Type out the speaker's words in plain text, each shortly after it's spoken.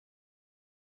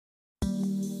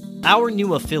Our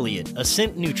new affiliate,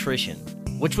 Ascent Nutrition,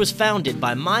 which was founded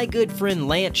by my good friend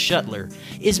Lance Shuttler,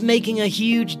 is making a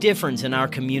huge difference in our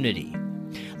community.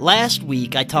 Last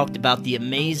week, I talked about the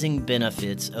amazing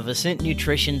benefits of Ascent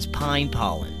Nutrition's pine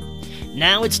pollen.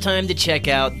 Now it's time to check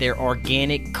out their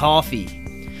organic coffee.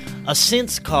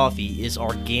 Ascent's coffee is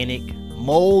organic,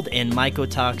 mold and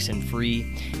mycotoxin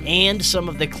free, and some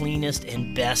of the cleanest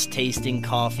and best tasting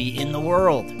coffee in the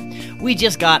world. We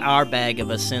just got our bag of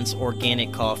Ascent's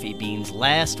organic coffee beans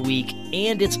last week,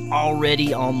 and it's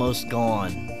already almost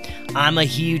gone. I'm a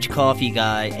huge coffee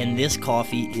guy, and this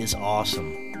coffee is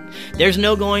awesome. There's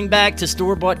no going back to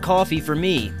store-bought coffee for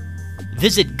me.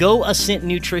 Visit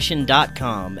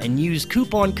GoAscentNutrition.com and use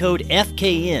coupon code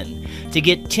FKN to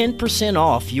get 10%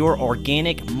 off your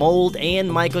organic, mold, and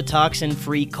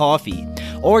mycotoxin-free coffee.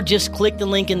 Or just click the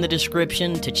link in the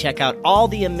description to check out all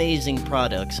the amazing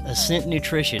products Ascent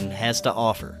Nutrition has to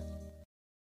offer.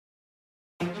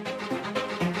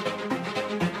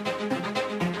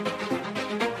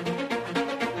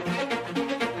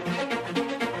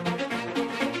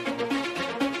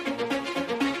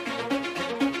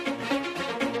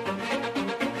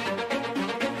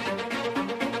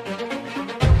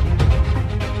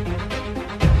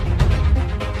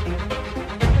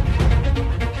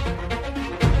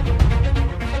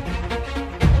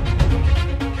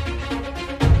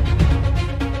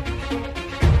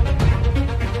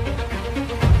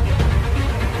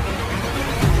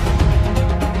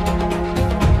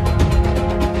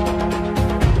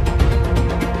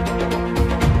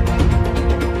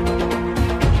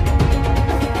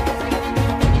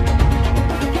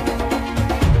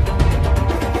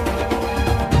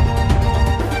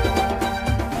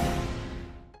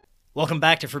 Welcome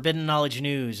back to Forbidden Knowledge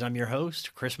News. I'm your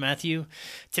host, Chris Matthew.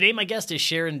 Today my guest is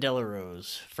Sharon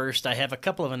Delarose. First, I have a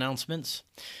couple of announcements.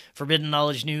 Forbidden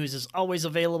Knowledge News is always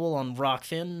available on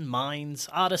Rockfin, Minds,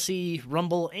 Odyssey,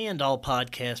 Rumble, and all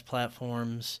podcast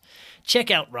platforms.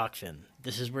 Check out Rockfin.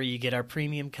 This is where you get our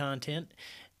premium content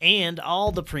and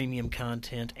all the premium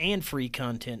content and free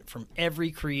content from every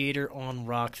creator on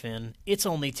Rockfin. It's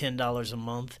only $10 a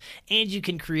month, and you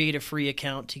can create a free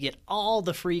account to get all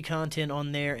the free content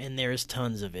on there, and there's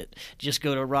tons of it. Just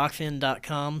go to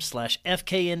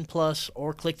rockfin.com/FKN+,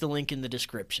 or click the link in the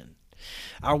description.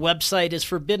 Our website is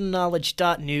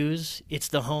forbiddenknowledge.news. It's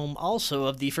the home also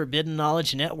of the Forbidden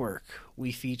Knowledge Network.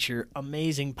 We feature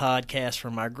amazing podcasts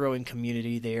from our growing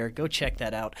community there. Go check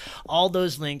that out. All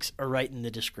those links are right in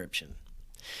the description.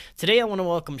 Today I want to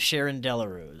welcome Sharon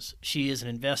Delarose. She is an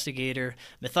investigator,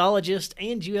 mythologist,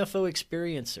 and UFO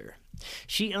experiencer.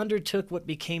 She undertook what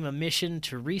became a mission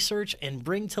to research and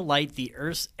bring to light the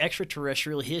Earth's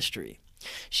extraterrestrial history.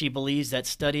 She believes that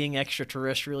studying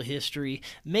extraterrestrial history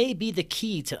may be the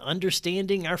key to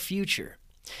understanding our future.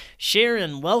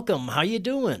 Sharon, welcome. How you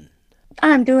doing?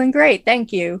 I'm doing great.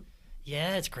 Thank you.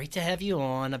 Yeah, it's great to have you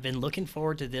on. I've been looking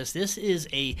forward to this. This is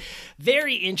a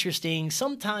very interesting,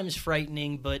 sometimes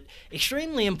frightening, but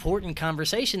extremely important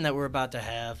conversation that we're about to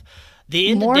have.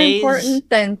 The end More of days, important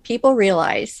than people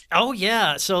realize. Oh,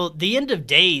 yeah. So the end of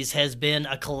days has been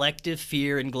a collective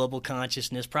fear in global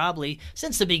consciousness probably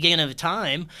since the beginning of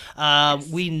time. Yes.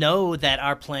 We know that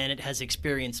our planet has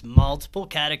experienced multiple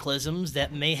cataclysms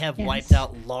that may have Yes. wiped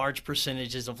out large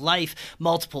percentages of life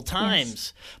multiple times.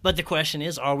 Yes. But the question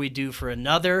is, are we due for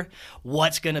another?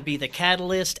 What's going to be the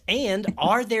catalyst? And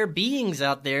are there beings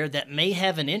out there that may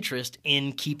have an interest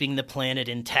in keeping the planet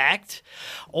intact?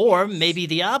 Or maybe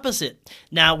the opposite.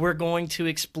 Now, we're going to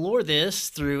explore this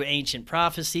through ancient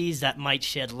prophecies that might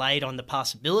shed light on the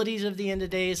possibilities of the end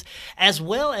of days, as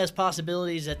well as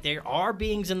possibilities that there are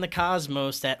beings in the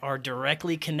cosmos that are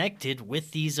directly connected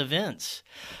with these events.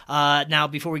 Now,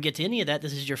 before we get to any of that,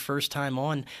 this is your first time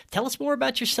on. Tell us more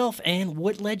about yourself and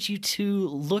what led you to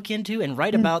look into and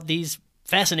write about these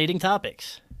fascinating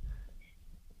topics.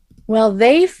 Well,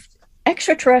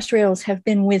 extraterrestrials have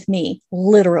been with me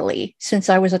literally since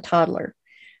I was a toddler.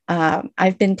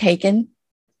 I've been taken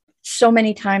so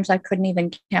many times I couldn't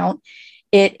even count.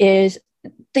 These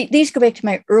go back to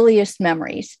my earliest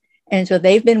memories. And so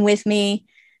they've been with me.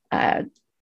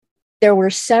 There were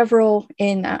several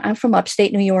I'm from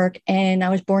upstate New York, and I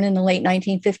was born in the late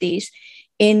 1950s.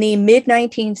 In the mid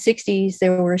 1960s,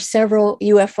 there were several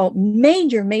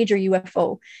major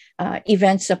UFO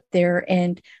events up there.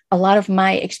 And a lot of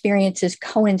my experiences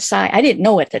coincide. I didn't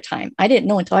know at the time. I didn't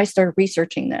know until I started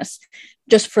researching this,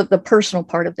 just for the personal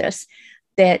part of this,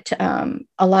 that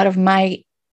a lot of my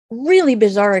really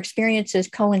bizarre experiences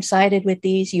coincided with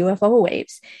these UFO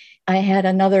waves. I had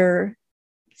another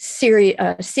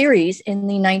series in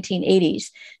the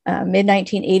 1980s, mid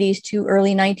 1980s to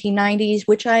early 1990s,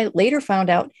 which I later found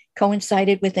out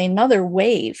coincided with another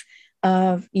wave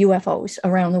of UFOs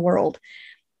around the world.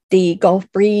 The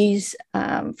Gulf Breeze,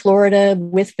 Florida,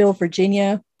 Wytheville,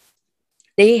 Virginia,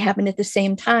 they happened at the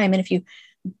same time. And if you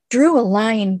drew a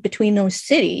line between those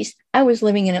cities, I was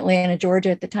living in Atlanta,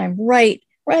 Georgia at the time, right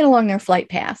along their flight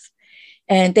path.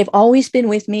 And they've always been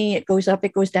with me. It goes up,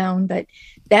 it goes down. But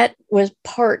that was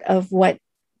part of what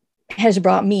has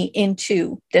brought me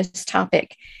into this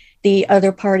topic. The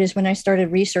other part is when I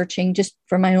started researching just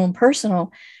for my own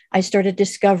personal, I started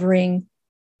discovering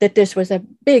that this was a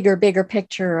bigger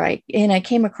picture. I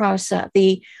came across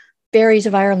the fairies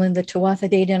of Ireland, the Tuatha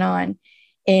De Danann,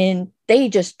 and they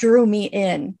just drew me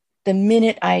in the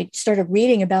minute I started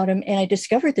reading about them. And I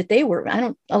discovered that they were,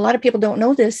 a lot of people don't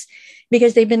know this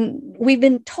because we've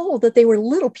been told that they were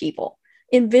little people,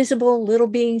 invisible little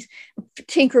beings,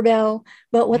 Tinkerbell.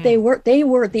 But what they were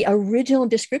the original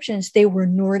descriptions, they were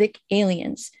Nordic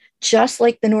aliens, just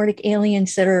like the Nordic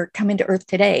aliens that are coming to Earth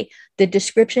today. The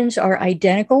descriptions are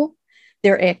identical.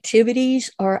 Their activities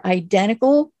are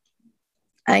identical.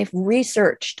 I've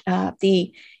researched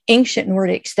the ancient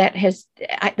Nordics.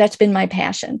 That's been my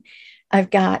passion. I've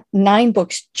got 9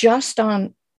 books just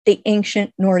on the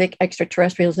ancient Nordic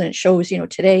extraterrestrials, and it shows,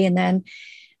 today and then,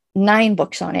 9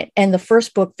 books on it. And the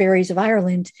first book, Fairies of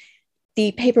Ireland,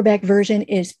 the paperback version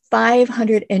is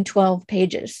 512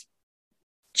 pages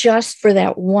just for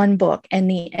that one book. And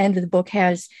the end of the book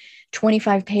has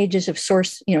 25 pages of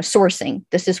sourcing.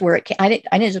 This is where it came. I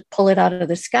didn't just pull it out of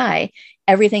the sky.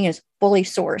 Everything is fully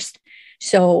sourced.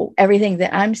 So everything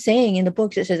that I'm saying in the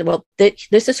books, it says, well,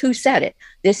 this is who said it.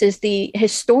 This is the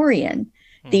historian,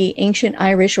 the ancient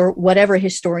Irish or whatever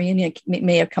historian. It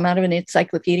may have come out of an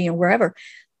encyclopedia or wherever.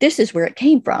 This is where it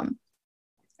came from.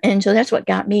 And so that's what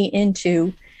got me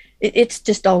into it. It's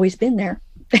just always been there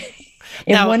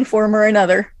in one form or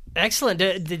another. Excellent.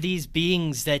 These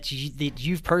beings that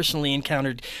you've personally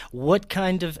encountered, what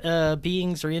kind of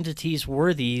beings or entities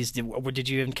were these? Did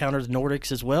you encounter the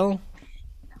Nordics as well?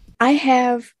 I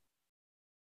have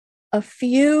a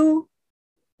few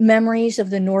memories of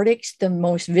the Nordics. The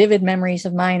most vivid memories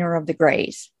of mine are of the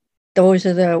Greys. Those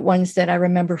are the ones that I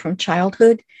remember from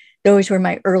childhood. Those were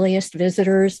my earliest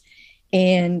visitors.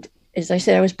 And as I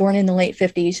said, I was born in the late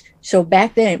 50s. So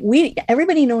back then,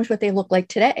 everybody knows what they look like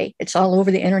today. It's all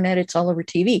over the internet. It's all over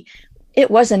TV.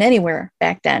 It wasn't anywhere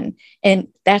back then. And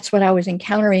that's what I was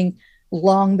encountering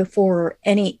long before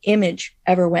any image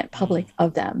ever went public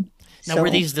of them. Now,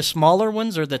 were these the smaller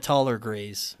ones or the taller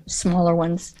Greys? Smaller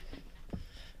ones.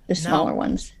 The smaller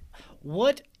ones.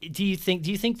 What do you think?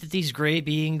 Do you think that these Grey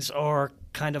beings are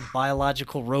kind of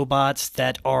biological robots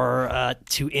that are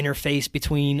to interface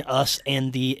between us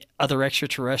and the other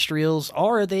extraterrestrials?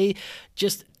 Or are they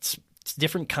just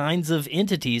different kinds of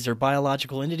entities or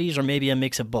biological entities, or maybe a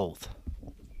mix of both?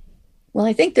 Well,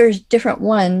 I think there's different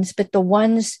ones, but the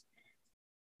ones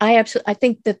I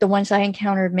think that the ones I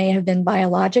encountered may have been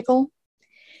biological.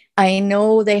 I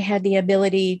know they had the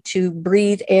ability to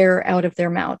breathe air out of their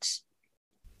mouths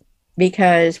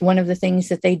because one of the things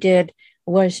that they did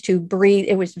was to breathe.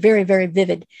 It was very, very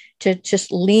vivid to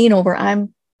just lean over.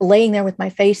 I'm laying there with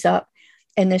my face up,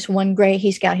 and this one Grey,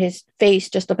 he's got his face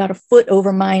just about a foot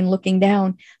over mine looking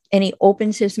down, and he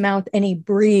opens his mouth and he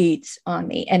breathes on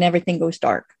me and everything goes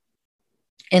dark.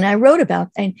 And I wrote about,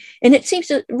 and it seems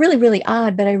really, really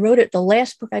odd, but I wrote it. The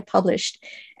last book I published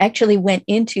actually went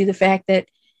into the fact that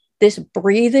this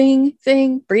breathing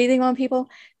on people,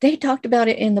 they talked about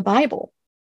it in the Bible.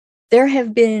 There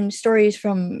have been stories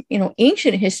from,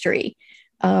 ancient history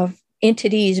of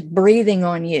entities breathing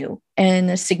on you and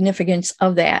the significance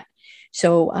of that.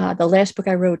 So the last book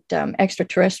I wrote,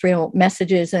 Extraterrestrial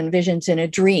Messages and Visions in a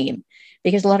Dream,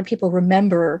 because a lot of people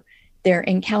remember their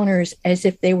encounters as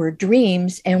if they were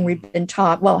dreams. And we've been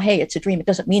taught, well, hey, it's a dream. It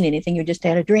doesn't mean anything. You just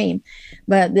had a dream.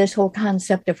 But this whole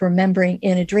concept of remembering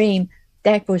in a dream,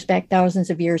 that goes back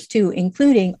thousands of years too,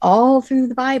 including all through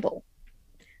the Bible.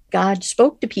 God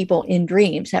spoke to people in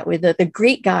dreams. That way the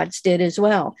Greek gods did as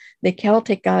well. The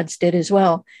Celtic gods did as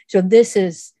well. So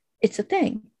it's a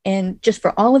thing. And just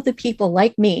for all of the people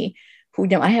like me who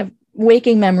I have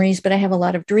waking memories, but I have a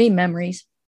lot of dream memories.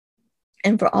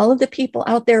 And for all of the people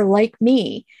out there like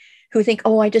me who think,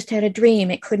 oh, I just had a dream,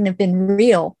 it couldn't have been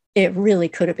real. It really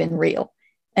could have been real.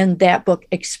 And that book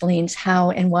explains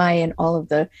how and why and all of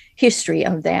the history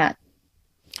of that.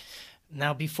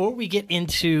 Now, before we get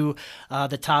into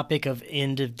the topic of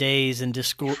end of days and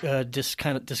just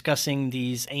kind of discussing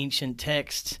these ancient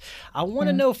texts, I want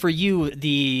to know for you,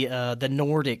 the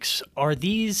Nordics, are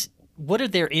these what are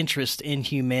their interest in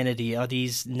humanity? Are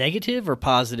these negative or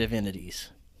positive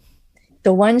entities?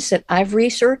 The ones that I've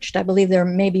researched, I believe there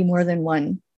may be more than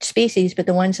one species, but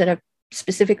the ones that I've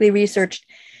specifically researched,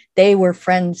 they were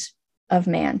friends of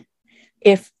man.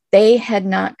 If they had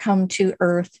not come to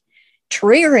Earth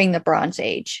triggering the Bronze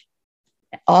Age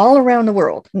all around the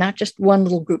world, not just one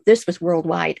little group, this was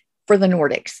worldwide for the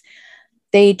Nordics,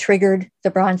 they triggered the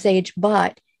Bronze Age.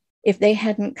 But if they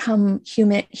hadn't come,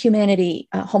 humanity,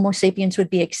 Homo sapiens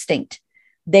would be extinct.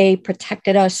 They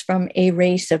protected us from a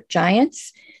race of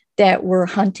giants that were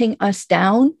hunting us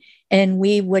down, and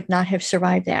we would not have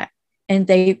survived that. And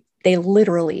they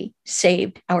literally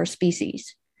saved our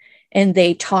species. And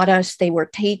they taught us, they were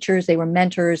teachers, they were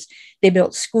mentors, they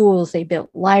built schools, they built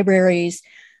libraries,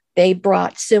 they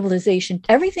brought civilization,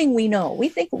 everything we know. We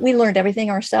think we learned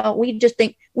everything ourselves. We just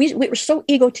think we were so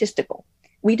egotistical.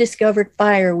 We discovered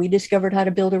fire, we discovered how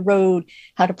to build a road,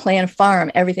 how to plant a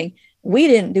farm, everything. We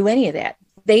didn't do any of that.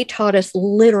 They taught us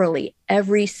literally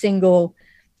every single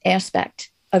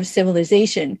aspect of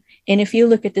civilization. And if you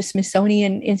look at the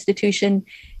Smithsonian Institution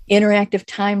interactive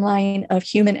timeline of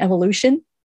human evolution,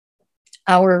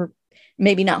 our,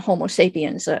 maybe not Homo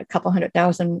sapiens, a couple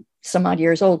 100,000 some odd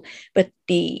years old, but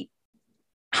the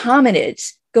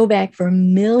hominids go back for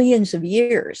millions of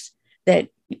years, that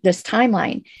this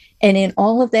timeline. And in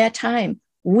all of that time,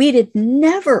 we did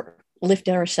never lift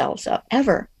ourselves up,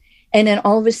 ever. And then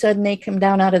all of a sudden they come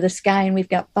down out of the sky and we've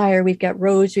got fire, we've got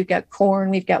roads, we've got corn,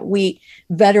 we've got wheat,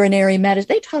 veterinary medicine.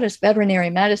 They taught us veterinary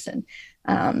medicine.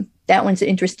 That one's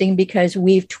interesting because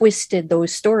we've twisted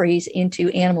those stories into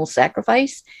animal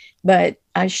sacrifice. But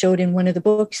I showed in one of the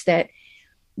books that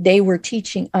they were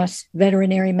teaching us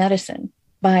veterinary medicine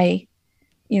by,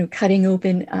 cutting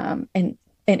open an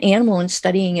animal and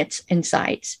studying its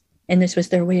insides. And this was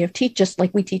their way of teach, just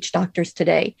like we teach doctors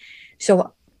today.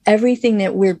 So everything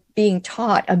that we're being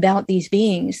taught about these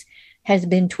beings has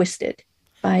been twisted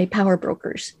by power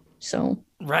brokers. So,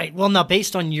 right. Well, now,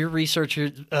 based on your research,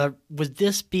 would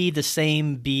this be the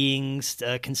same beings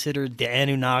considered the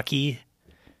Anunnaki?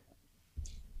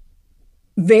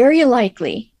 Very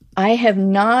likely. I have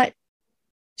not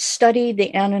studied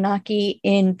the Anunnaki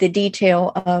in the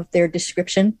detail of their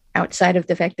description outside of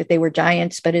the fact that they were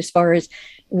giants. But as far as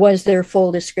was their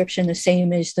full description the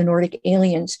same as the Nordic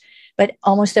aliens? But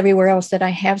almost everywhere else that I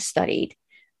have studied,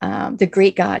 the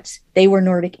Greek gods, they were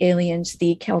Nordic aliens.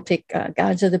 The Celtic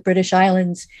gods of the British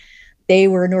Islands, they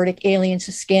were Nordic aliens.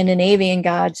 The Scandinavian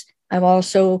gods, I've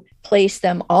also placed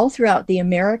them all throughout the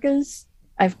Americas.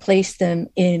 I've placed them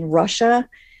in Russia.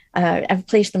 I've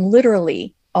placed them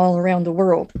literally all around the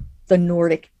world, the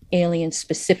Nordic aliens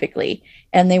specifically.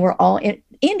 And they were all in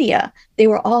India. They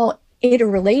were all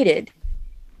interrelated.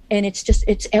 And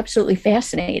it's absolutely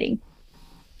fascinating.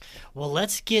 Well,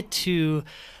 let's get to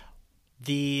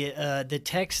the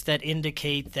texts that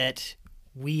indicate that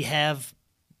we have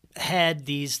had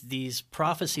these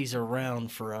prophecies around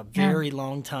for a very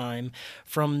long time,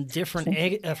 from different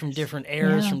eras, from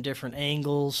different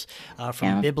angles,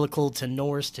 from biblical to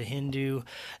Norse to Hindu,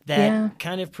 that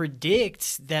kind of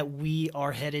predicts that we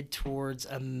are headed towards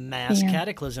a mass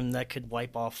cataclysm that could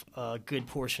wipe off a good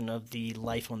portion of the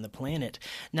life on the planet.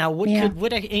 Now, what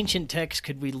ancient texts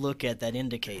could we look at that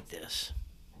indicate this?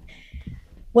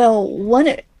 Well,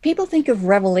 people think of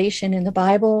Revelation in the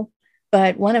Bible,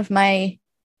 but one of my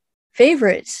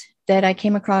favorites that I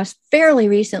came across fairly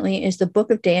recently is the book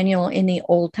of Daniel in the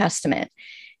Old Testament.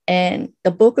 And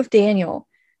the book of Daniel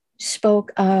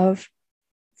spoke of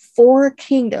 4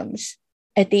 kingdoms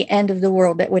at the end of the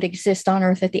world that would exist on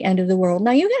earth at the end of the world.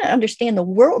 Now, you got to understand the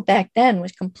world back then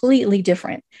was completely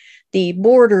different. The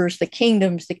borders, the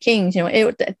kingdoms, the kings,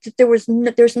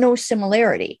 there's no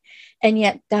similarity. And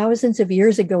yet thousands of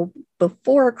years ago,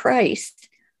 before Christ,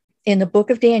 in the book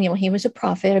of Daniel, he was a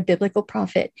prophet, a biblical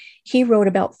prophet. He wrote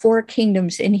about 4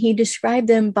 kingdoms and he described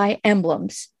them by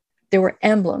emblems. There were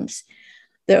emblems.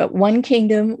 The one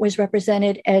kingdom was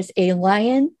represented as a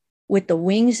lion with the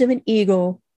wings of an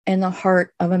eagle and the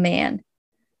heart of a man.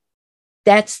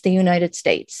 That's the United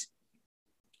States.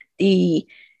 The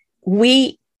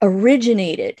 13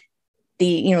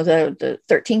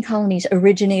 colonies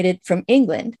originated from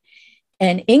England,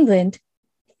 and England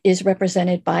is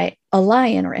represented by a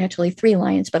lion, or actually 3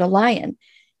 lions, but a lion.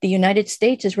 The United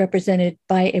States is represented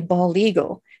by a bald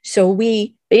eagle. So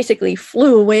we basically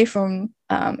flew away from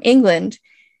England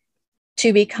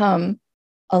to become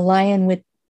a lion with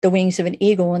the wings of an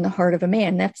eagle and the heart of a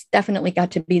man. That's definitely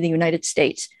got to be the United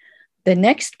States. The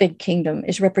next big kingdom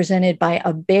is represented by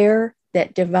a bear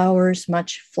that devours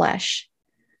much flesh.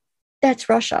 That's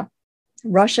Russia.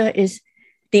 Russia is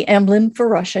the emblem for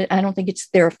Russia. I don't think it's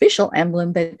their official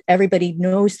emblem, but everybody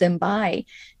knows them by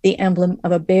the emblem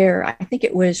of a bear. I think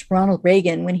it was Ronald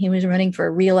Reagan, when he was running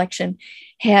for re-election,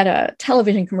 had a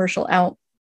television commercial out,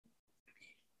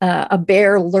 a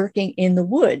bear lurking in the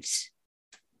woods.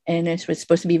 And this was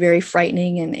supposed to be very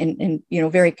frightening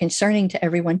and very concerning to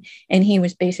everyone. And he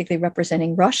was basically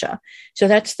representing Russia. So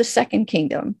that's the second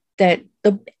kingdom that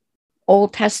the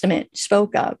Old Testament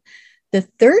spoke of. The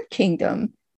third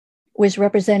kingdom was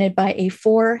represented by a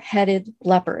four-headed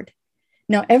leopard.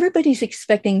 Now, everybody's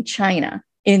expecting China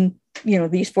in,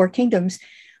 these four kingdoms.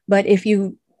 But if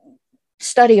you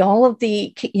study all of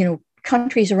the,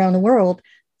 countries around the world,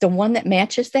 the one that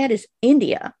matches that is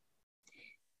India.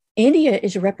 India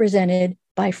is represented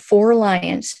by four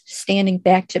lions standing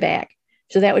back to back.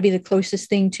 So that would be the closest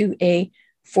thing to a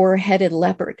four-headed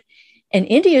leopard. And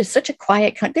India is such a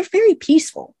quiet country. They're very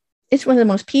peaceful. It's one of the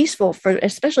most peaceful,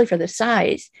 especially for the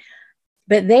size.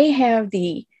 But they have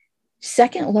the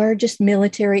second largest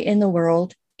military in the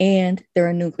world, and they're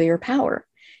a nuclear power.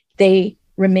 They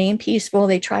remain peaceful.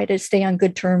 They try to stay on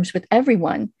good terms with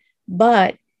everyone.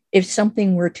 But if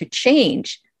something were to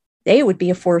change, they would be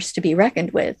a force to be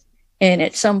reckoned with. And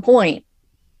at some point,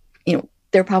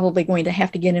 they're probably going to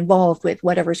have to get involved with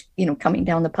whatever's, coming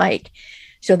down the pike.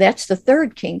 So that's the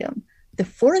third kingdom. The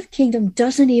fourth kingdom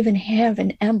doesn't even have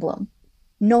an emblem.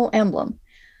 No emblem.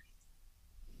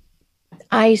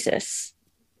 Isis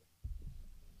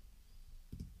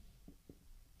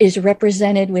is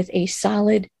represented with a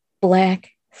solid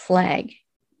black flag.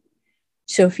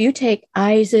 So if you take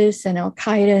ISIS and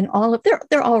Al-Qaeda and all of,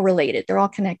 they're all related. They're all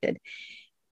connected.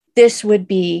 This would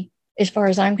be, as far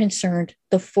as I'm concerned,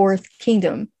 the fourth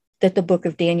kingdom that the book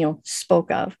of Daniel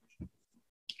spoke of.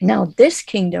 Now, this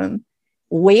kingdom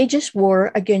wages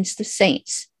war against the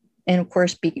saints. And of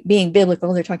course, being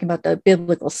biblical, they're talking about the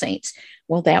biblical saints.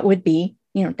 Well, that would be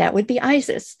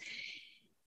ISIS.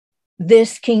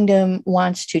 This kingdom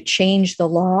wants to change the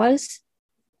laws,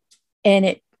 and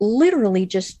it literally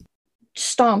just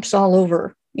stomps all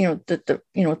over,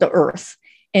 the earth.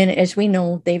 And as we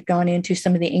know, they've gone into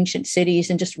some of the ancient cities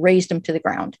and just razed them to the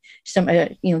ground. Some,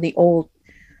 a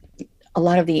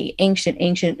lot of the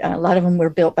ancient, a lot of them were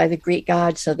built by the Greek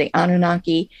gods, so the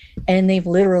Anunnaki, and they've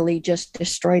literally just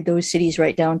destroyed those cities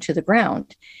right down to the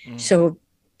ground. So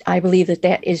I believe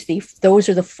those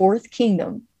are the fourth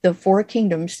kingdom, the four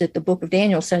kingdoms that the book of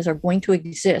Daniel says are going to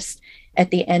exist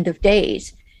at the end of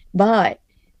days. But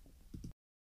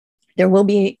there will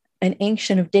be an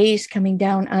Ancient of Days coming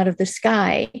down out of the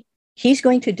sky. He's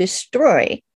going to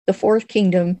destroy the fourth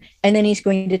kingdom, and then he's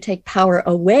going to take power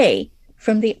away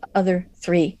from the other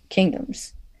three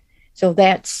kingdoms. So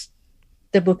that's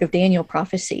the book of Daniel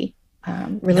prophecy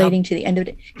relating to the end of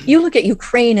it. You look at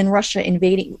Ukraine and Russia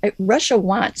invading. Russia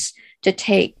wants to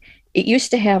take, it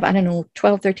used to have,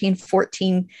 12, 13,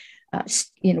 14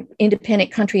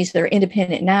 independent countries that are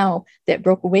independent now that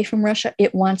broke away from Russia.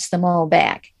 It wants them all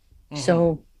back. Mm-hmm.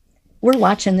 So we're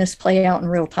watching this play out in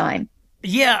real time.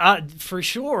 Yeah, for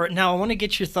sure. Now, I want to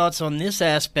get your thoughts on this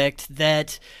aspect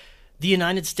that the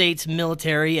United States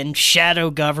military and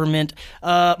shadow government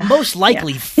most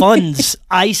likely funds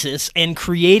ISIS and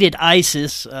created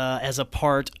ISIS as a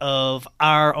part of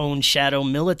our own shadow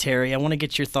military. I want to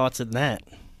get your thoughts on that.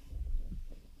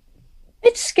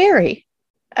 It's scary.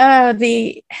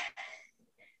 We're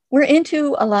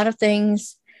into a lot of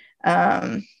things.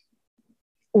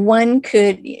 One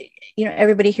could,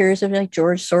 everybody hears of like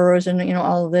George Soros and,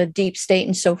 all of the deep state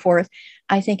and so forth.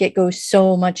 I think it goes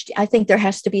so much. I think there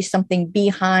has to be something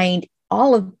behind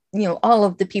all of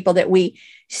the people that we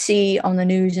see on the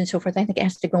news and so forth. I think it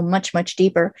has to go much, much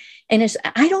deeper. And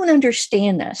I don't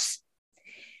understand this.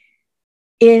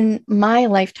 In my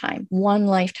lifetime, one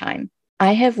lifetime,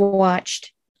 I have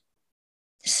watched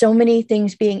so many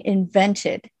things being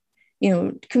invented.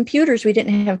 Computers, we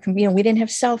didn't have, we didn't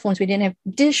have cell phones, we didn't have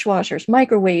dishwashers,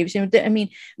 microwaves,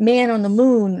 man on the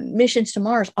moon, missions to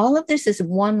Mars. All of this is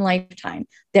one lifetime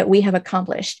that we have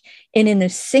accomplished. And in the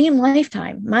same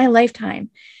lifetime, my lifetime,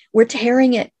 we're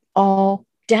tearing it all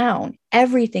down.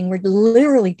 Everything. We're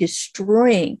literally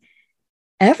destroying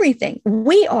everything.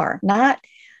 We are not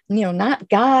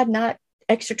God, not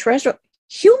extraterrestrial,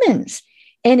 humans.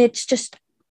 And it's just,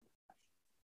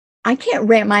 I can't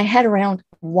wrap my head around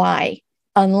why,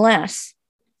 unless,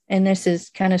 and this is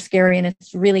kind of scary, and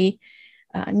it's really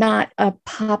not a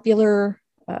popular,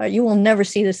 you will never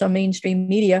see this on mainstream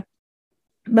media,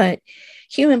 but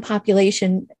human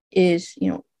population is,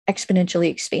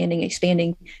 exponentially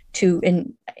expanding to,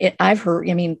 and I've heard,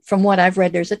 from what I've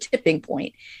read, there's a tipping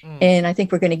point. And I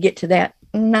think we're going to get to that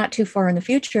not too far in the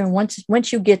future. And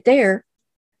once you get there,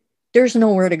 there's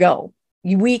nowhere to go.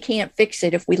 we can't fix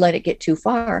it if we let it get too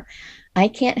far. I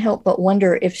can't help but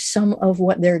wonder if some of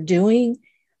what they're doing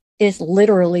is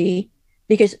literally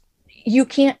because you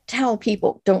can't tell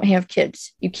people don't have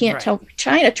kids. You can't Right. tell.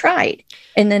 China tried,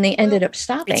 and then they ended up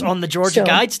stopping. It's on the Georgia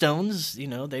Guidestones.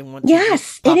 They want to get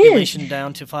Yes, it population is.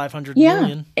 down to 500 Yeah,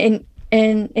 million.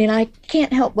 and I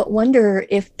can't help but wonder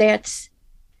if that's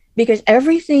because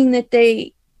everything that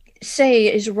they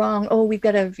say is wrong. Oh, we've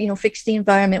got to, fix the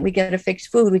environment. We got to fix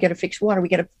food. We got to fix water. We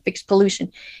got to fix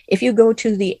pollution. If you go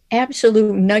to the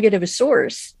absolute nugget of a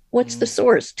source, what's the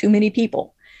source? Too many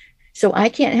people. So I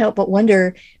can't help but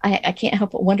wonder. I can't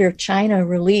help but wonder if China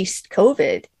released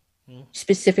COVID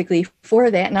specifically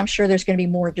for that. And I'm sure there's going to be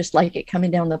more just like it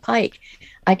coming down the pike.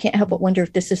 I can't help but wonder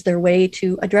if this is their way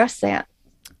to address that.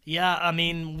 Yeah, I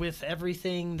mean, with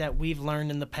everything that we've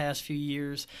learned in the past few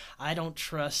years, I don't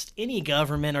trust any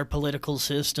government or political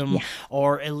system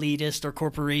or elitist or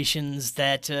corporations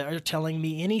that are telling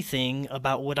me anything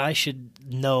about what I should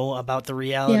know about the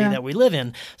reality that we live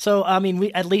in. So, I mean,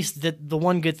 at least the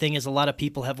one good thing is a lot of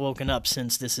people have woken up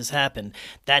since this has happened.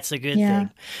 That's a good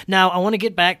thing. Now, I want to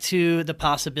get back to the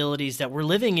possibilities that we're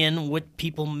living in, what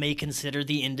people may consider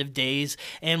the end of days.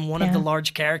 And one of the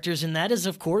large characters in that is,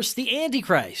 of course, the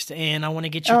Antichrist. And I want to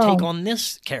get your take on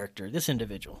this character, this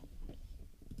individual.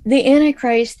 The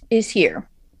Antichrist is here.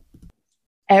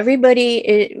 Everybody,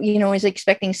 is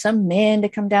expecting some man to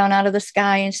come down out of the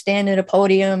sky and stand at a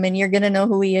podium, and you're going to know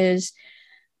who he is.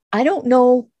 I don't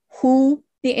know who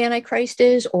the Antichrist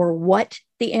is or what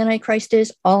the Antichrist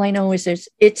is. All I know is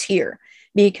it's here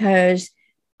because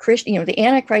the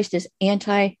Antichrist is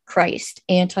anti-Christ,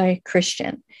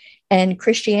 anti-Christian, and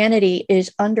Christianity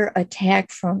is under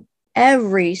attack from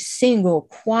every single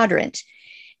quadrant.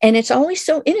 And it's always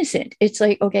so innocent. It's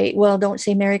like, okay, well, don't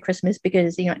say Merry Christmas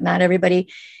because, not everybody,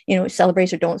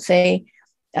 celebrates, or don't say,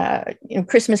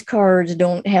 Christmas cards,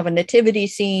 don't have a nativity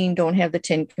scene, don't have the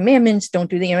 10 Commandments, don't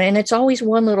do and it's always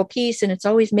one little piece. And it's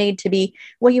always made to be,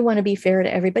 well, you want to be fair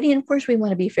to everybody. And of course we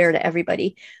want to be fair to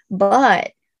everybody,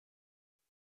 but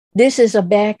this is a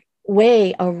back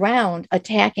way around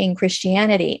attacking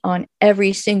Christianity on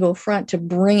every single front to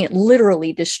bring it,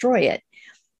 literally destroy it.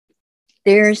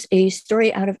 There's a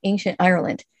story out of ancient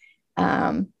Ireland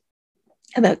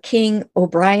about King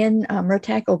O'Brien,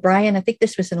 Murtagh O'Brien. I think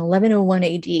this was in 1101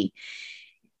 AD.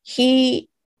 He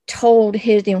told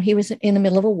he was in the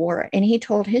middle of a war, and he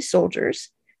told his soldiers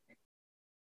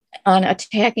on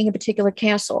attacking a particular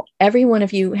castle, every one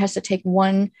of you has to take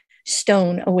one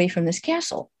stone away from this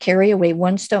castle, carry away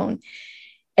one stone.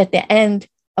 At the end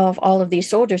of all of these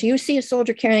soldiers, you see a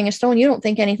soldier carrying a stone, you don't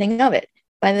think anything of it.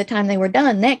 By the time they were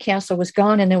done, that castle was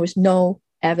gone and there was no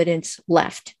evidence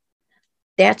left.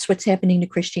 That's what's happening to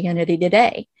Christianity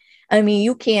today. I mean,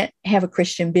 you can't have a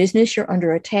Christian business. You're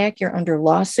under attack. You're under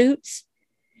lawsuits.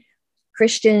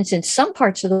 Christians in some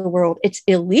parts of the world, it's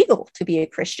illegal to be a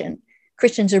Christian.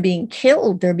 Christians are being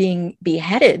killed. They're being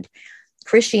beheaded.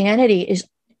 Christianity is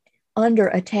under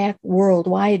attack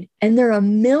worldwide, and there are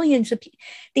millions of people.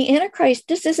 The Antichrist,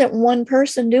 this isn't one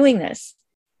person doing this.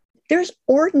 There's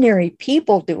ordinary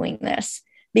people doing this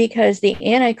because the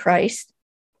Antichrist,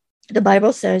 the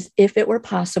Bible says, if it were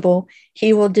possible,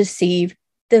 he will deceive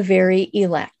the very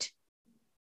elect.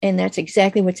 And that's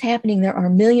exactly what's happening. There are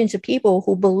millions of people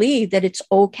who believe that it's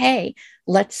okay.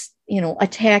 Let's,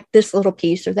 attack this little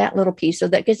piece or that little piece or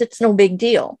that, because it's no big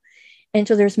deal. And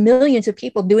so there's millions of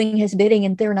people doing his bidding,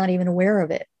 and they're not even aware of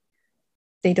it.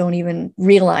 They don't even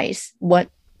realize what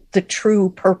the true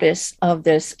purpose of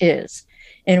this is.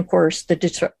 And of course, the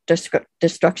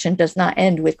destruction does not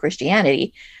end with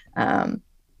Christianity. But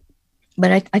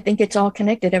I think it's all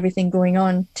connected, everything going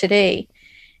on today.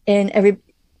 And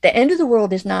the end of the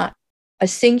world is not a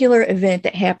singular event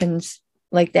that happens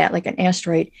like that, like an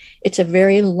asteroid. It's a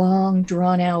very long,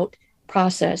 drawn out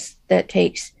process that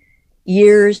takes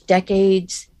years,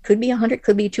 decades, could be 100,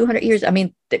 could be 200 years. I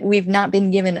mean, we've not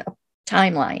been given a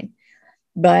timeline,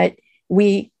 but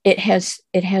it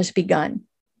has begun.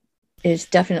 It's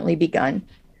definitely begun.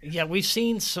 Yeah, we've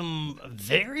seen some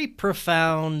very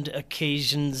profound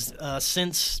occasions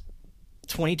since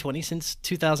 2020, since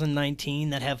 2019,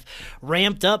 that have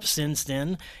ramped up since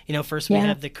then. First we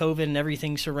have the COVID and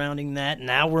everything surrounding that.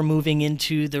 Now we're moving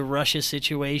into the Russia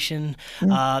situation.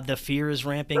 The fear is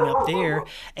ramping up there.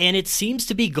 And it seems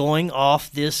to be going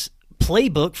off this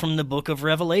playbook from the book of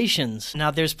Revelations.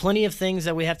 Now, there's plenty of things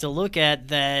that we have to look at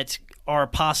that are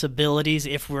possibilities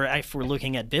if we're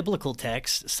looking at biblical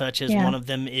texts, such as one of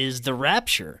them is the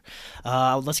rapture.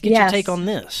 Let's get your take on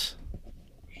this.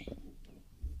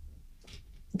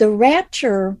 The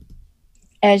rapture,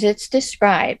 as it's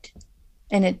described,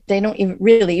 and they don't even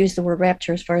really use the word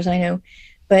rapture as far as I know,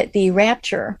 but the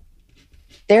rapture,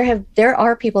 there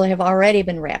are people that have already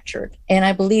been raptured. And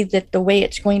I believe that the way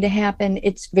it's going to happen,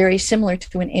 it's very similar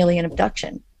to an alien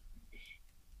abduction.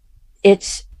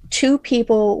 It's two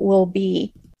people will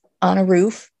be on a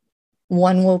roof.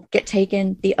 One will get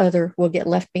taken, the other will get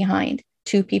left behind.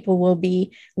 Two people will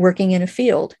be working in a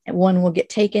field, and one will get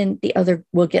taken, the other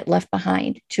will get left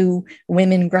behind. Two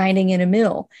women grinding in a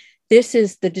mill. This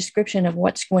is the description of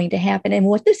what's going to happen. And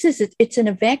what this is, it's an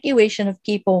evacuation of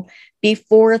people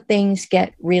before things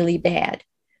get really bad.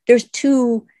 There's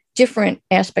two different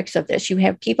aspects of this. You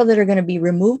have people that are going to be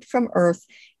removed from Earth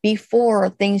before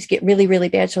things get really, really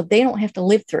bad, so they don't have to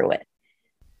live through it.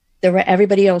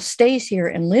 Everybody else stays here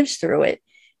and lives through it.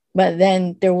 But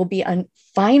then there will be a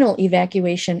final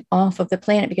evacuation off of the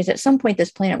planet, because at some point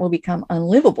this planet will become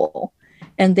unlivable,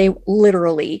 and they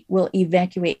literally will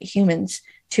evacuate humans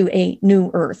to a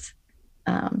new Earth.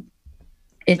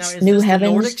 It's now, new this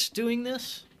heavens. The Nordics doing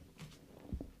this?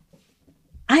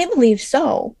 I believe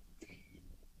so.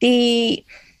 You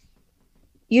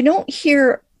don't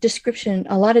hear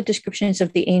a lot of descriptions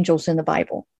of the angels in the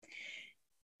Bible,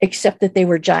 except that they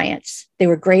were giants. They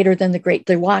were greater than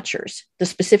the Watchers,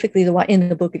 specifically in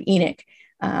the book of Enoch,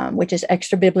 which is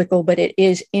extra biblical, but it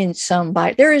is in some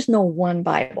Bible. There is no one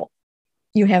Bible.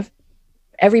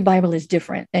 Every Bible is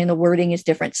different, and the wording is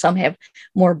different. Some have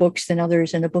more books than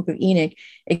others, and the book of Enoch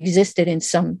existed in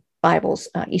some Bibles,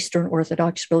 Eastern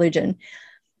Orthodox religion.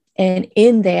 And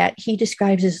in that, he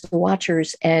describes the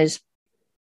Watchers as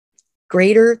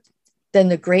greater than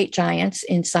the great giants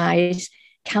in size,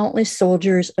 countless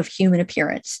soldiers of human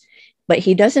appearance. But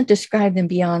he doesn't describe them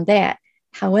beyond that.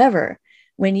 However,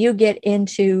 when you get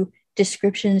into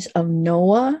descriptions of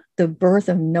Noah, the birth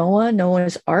of Noah,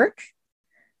 Noah's Ark,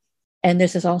 and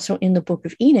this is also in the book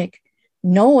of Enoch,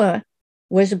 Noah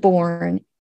was born.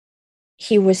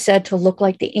 He was said to look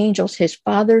like the angels. His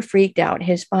father freaked out.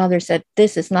 His father said,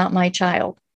 "This is not my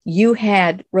child. You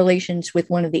had relations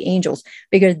with one of the angels,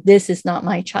 because this is not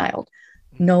my child."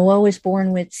 Noah was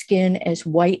born with skin as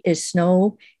white as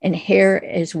snow and hair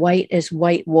as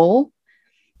white wool.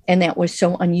 And that was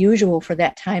so unusual for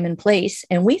that time and place.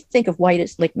 And we think of white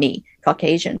as like me,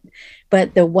 Caucasian,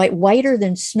 but the whiter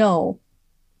than snow.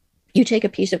 You take a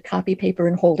piece of copy paper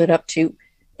and hold it up to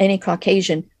any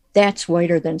Caucasian, that's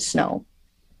whiter than snow.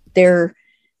 Their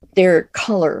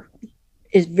color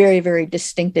is very, very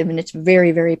distinctive, and it's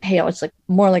very, very pale. It's like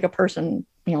more like a person,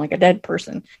 like a dead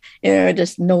person,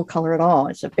 just no color at all.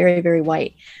 It's a very, very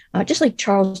white. Just like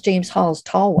Charles James Hall's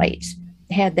tall whites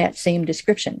had that same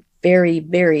description, very,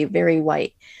 very, very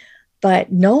white. But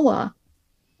Noah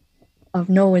of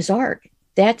Noah's Ark,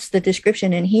 that's the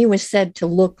description. And he was said to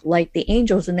look like the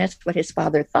angels, and that's what his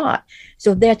father thought.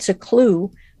 So that's a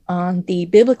clue on the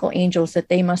biblical angels, that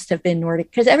they must have been Nordic,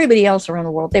 because everybody else around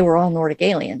the world, they were all Nordic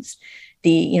aliens.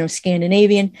 The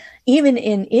Scandinavian, even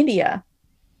in India,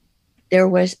 there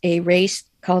was a race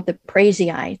called the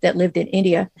Prasei that lived in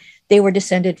India. They were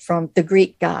descended from the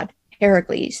Greek god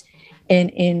Heracles.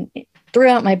 And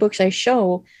throughout my books, I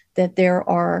show that there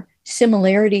are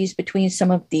similarities between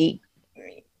some of the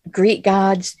Greek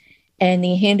gods and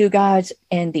the Hindu gods,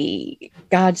 and the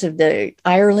gods of the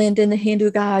Ireland and the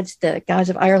Hindu gods. The gods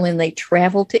of Ireland, they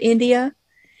traveled to India,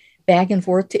 back and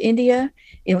forth to India.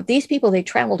 These people, they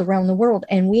traveled around the world,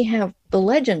 and we have the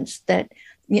legends that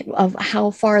of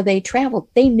how far they traveled.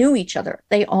 They knew each other.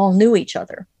 They all knew each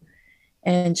other.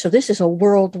 And so this was a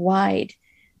worldwide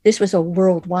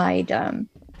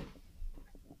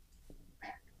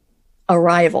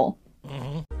arrival.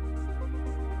 Mm-hmm.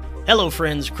 Hello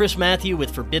friends, Chris Matthew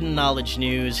with Forbidden Knowledge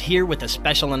News, here with a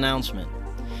special announcement.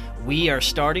 We are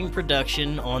starting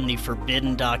production on the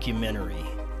Forbidden documentary.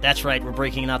 That's right, we're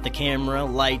breaking out the camera,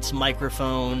 lights,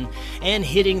 microphone, and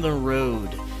hitting the road.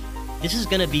 This is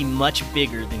going to be much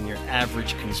bigger than your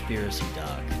average conspiracy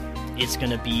doc. It's going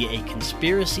to be a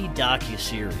conspiracy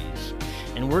docuseries.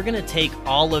 And we're going to take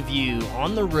all of you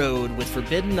on the road with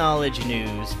Forbidden Knowledge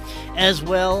News, as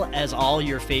well as all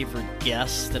your favorite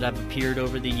guests that have appeared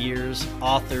over the years,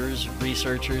 authors,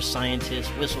 researchers, scientists,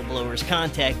 whistleblowers,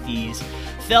 contactees,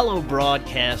 fellow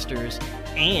broadcasters,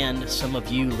 and some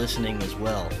of you listening as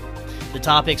well. The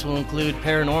topics will include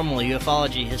paranormal,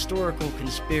 ufology, historical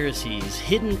conspiracies,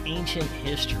 hidden ancient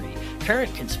history,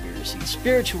 current conspiracies,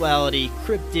 spirituality,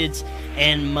 cryptids,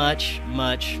 and much,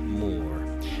 much more.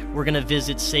 We're going to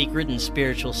visit sacred and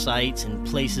spiritual sites and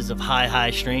places of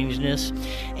high strangeness,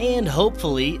 and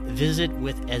hopefully visit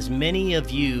with as many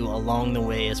of you along the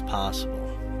way as possible.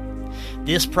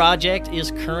 This project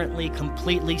is currently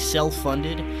completely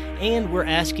self-funded, and we're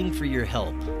asking for your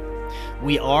help.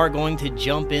 We are going to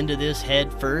jump into this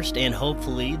head first, and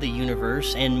hopefully the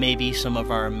universe and maybe some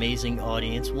of our amazing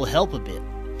audience will help a bit.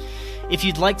 If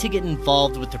you'd like to get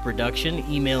involved with the production,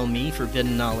 email me,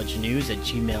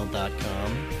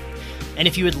 forbiddenknowledgenews@gmail.com. And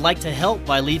if you would like to help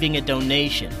by leaving a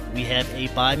donation, we have a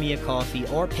Buy Me a Coffee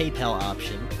or PayPal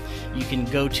option. You can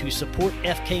go to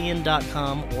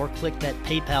supportfkn.com or click that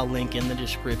PayPal link in the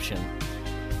description.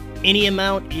 Any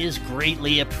amount is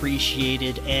greatly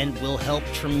appreciated and will help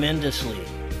tremendously.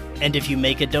 And if you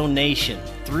make a donation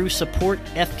through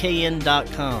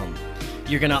supportfkn.com,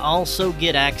 you're going to also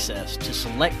get access to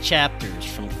select chapters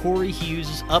from Corey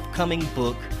Hughes' upcoming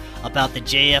book about the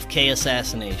JFK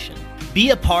assassination.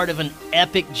 Be a part of an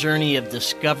epic journey of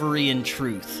discovery and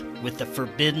truth with the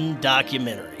Forbidden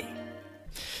documentary.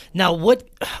 Now, what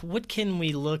can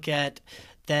we look at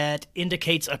that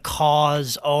indicates a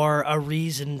cause or a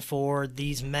reason for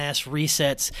these mass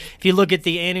resets? If you look at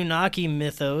the Anunnaki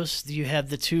mythos, you have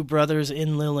the two brothers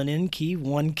Enlil and Enki.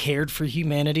 One cared for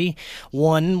humanity.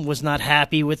 One was not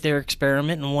happy with their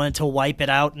experiment and wanted to wipe it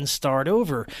out and start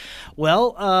over.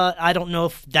 Well, I don't know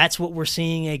if that's what we're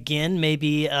seeing again.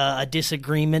 Maybe a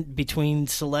disagreement between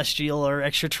celestial or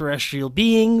extraterrestrial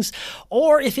beings,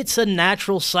 or if it's a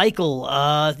natural cycle,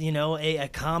 a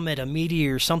comet, a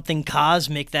meteor, something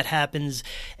cosmic that happens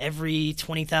every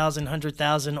 20,000,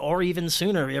 100,000, or even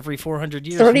sooner, every 400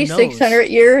 years. 3,600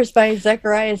 years by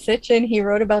Zecharia Sitchin. He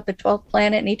wrote about the 12th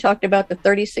planet, and he talked about the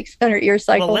 3,600 year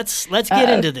cycle. Well, let's get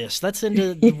into this. Let's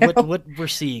into what we're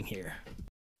seeing here.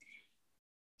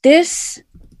 There's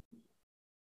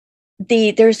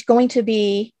going to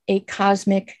be a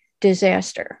cosmic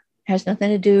disaster. It has nothing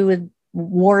to do with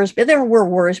wars, but there were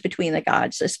wars between the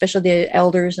gods, especially the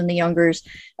elders and the youngers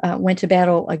went to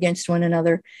battle against one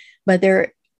another. But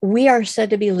we are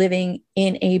said to be living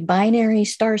in a binary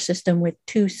star system with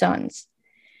two suns.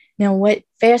 Now, what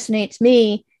fascinates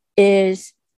me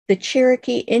is the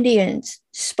Cherokee Indians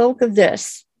spoke of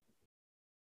this.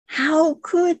 How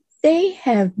could they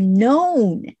have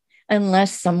known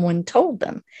unless someone told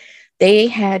them? They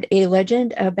had a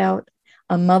legend about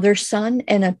a mother sun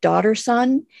and a daughter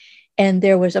sun. And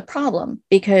there was a problem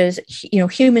because,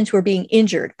 humans were being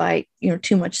injured by,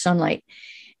 too much sunlight.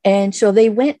 And so they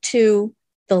went to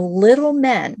the little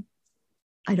men.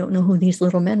 I don't know who these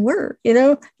little men were.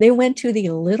 They went to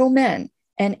the little men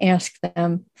and asked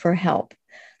them for help.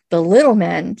 The little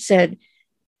men said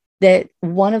that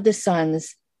one of the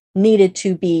sons needed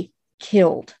to be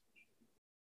killed.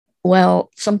 Well,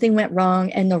 something went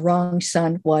wrong and the wrong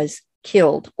sun was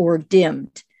killed or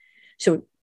dimmed. So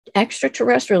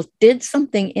extraterrestrials did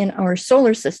something in our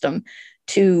solar system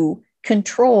to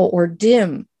control or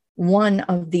dim one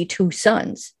of the two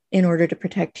suns in order to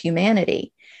protect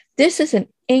humanity. This is an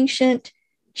ancient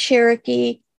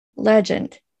Cherokee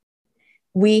legend.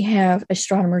 We have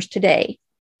astronomers today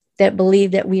that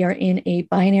believe that we are in a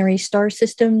binary star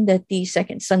system, that the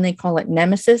second sun, they call it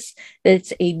Nemesis, that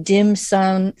it's a dim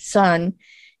sun,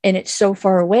 and it's so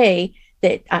far away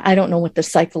that I don't know what the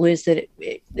cycle is that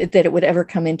it would ever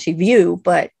come into view,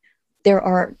 but there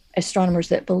are astronomers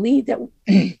that believe that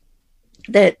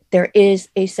that there is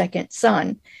a second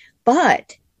sun.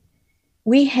 But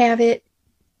we have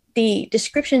the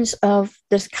descriptions of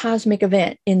this cosmic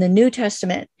event in the New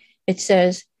Testament. It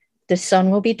says the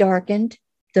sun will be darkened,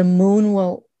 the moon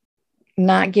will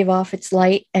not give off its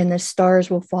light, and the stars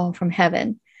will fall from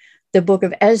heaven. The book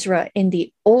of Ezra in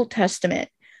the Old Testament,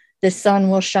 the sun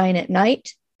will shine at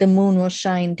night, the moon will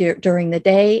shine during the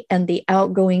day, and the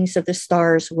outgoings of the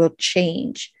stars will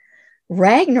change.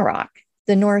 Ragnarok,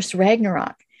 the Norse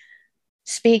Ragnarok,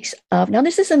 speaks of, now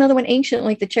this is another one ancient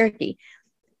like the Cherokee.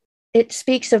 It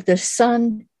speaks of the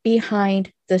sun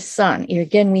behind the sun. Here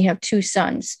again, we have two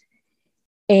suns.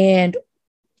 And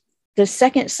the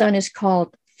second sun is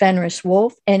called Fenris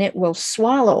Wolf, and it will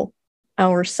swallow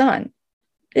our sun.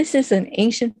 This is an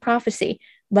ancient prophecy,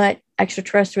 but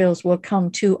extraterrestrials will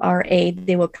come to our aid.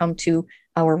 They will come to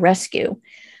our rescue.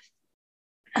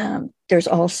 There's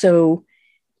also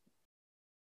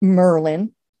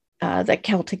Merlin, the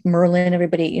Celtic Merlin.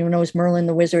 Everybody knows Merlin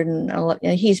the wizard,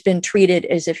 and he's been treated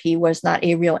as if he was not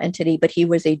a real entity, but he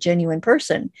was a genuine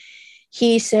person.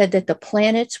 He said that the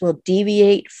planets will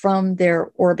deviate from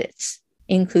their orbits,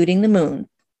 including the moon.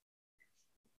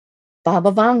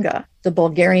 Baba Vanga, the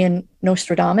Bulgarian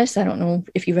Nostradamus. I don't know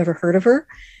if you've ever heard of her.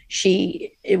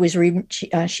 She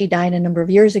died a number of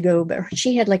years ago, but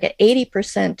she had like an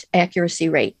 80% accuracy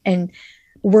rate, and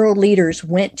world leaders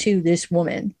went to this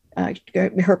woman.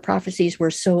 Her prophecies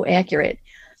were so accurate.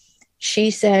 She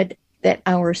said that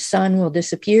our sun will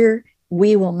disappear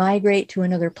we will migrate to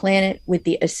another planet with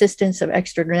the assistance of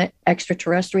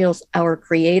extraterrestrials, our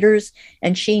creators.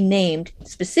 And she named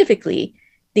specifically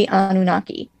the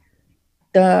Anunnaki.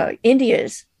 The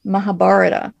India's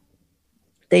Mahabharata,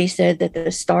 they said that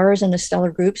the stars and the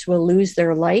stellar groups will lose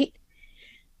their light.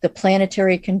 The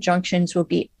planetary conjunctions will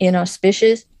be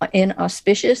inauspicious.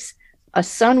 A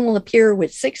sun will appear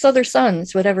with 6 other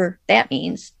suns, whatever that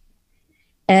means.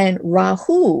 And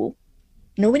Rahu,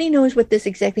 nobody knows what this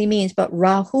exactly means, but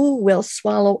Rahu will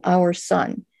swallow our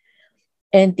sun.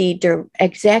 And the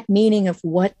exact meaning of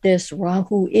what this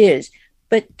Rahu is,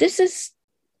 but this is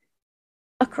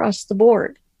across the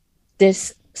board.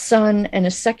 This sun and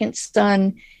a second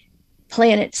sun,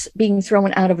 planets being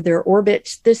thrown out of their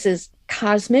orbits. This is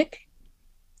cosmic.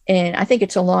 And I think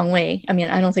it's a long way. I mean,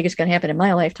 I don't think it's going to happen in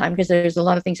my lifetime because there's a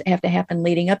lot of things that have to happen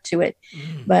leading up to it.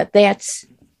 But that's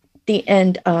the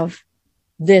end of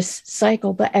this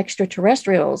cycle. But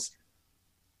extraterrestrials,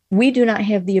 we do not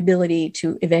have the ability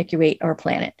to evacuate our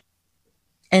planet.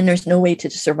 And there's no way to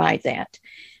survive that.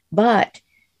 But,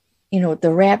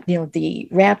 the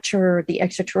rapture, the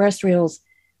extraterrestrials,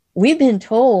 we've been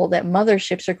told that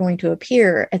motherships are going to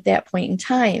appear at that point in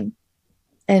time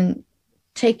and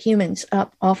take humans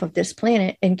up off of this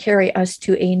planet and carry us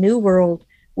to a new world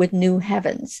with new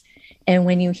heavens. And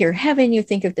when you hear heaven, you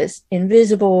think of this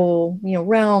invisible,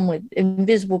 realm with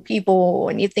invisible people,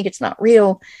 and you think it's not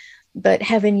real. But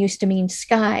heaven used to mean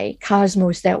sky,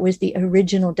 cosmos. That was the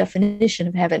original definition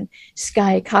of heaven,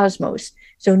 sky, cosmos.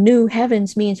 So new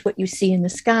heavens means what you see in the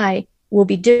sky will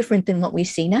be different than what we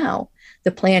see now.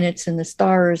 The planets and the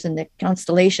stars and the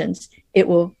constellations, it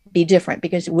will be different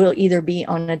because we'll either be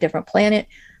on a different planet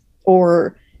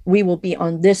or we will be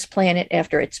on this planet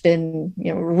after it's been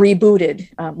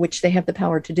rebooted, which they have the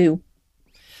power to do.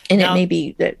 And now, it may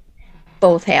be that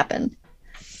both happen.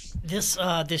 This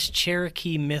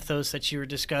Cherokee mythos that you were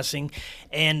discussing,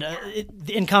 and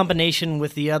in combination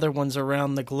with the other ones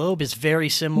around the globe, is very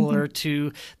similar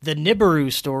to the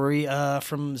Nibiru story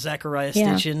from Zecharia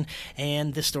Sitchin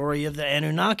and the story of the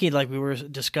Anunnaki, like we were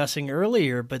discussing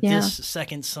earlier. But this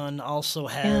second sun also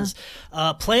has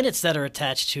planets that are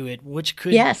attached to it, which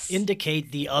could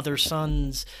indicate the other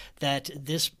suns that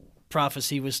this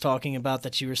prophecy was talking about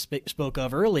that you spoke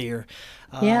of earlier.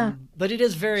 But it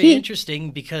is very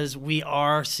interesting because we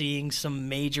are seeing some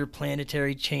major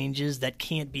planetary changes that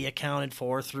can't be accounted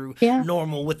for through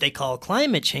normal, what they call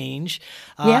climate change.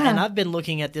 And I've been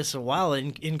looking at this a while,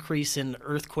 an increase in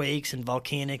earthquakes and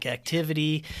volcanic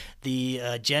activity.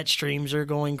 The jet streams are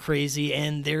going crazy,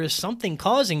 and there is something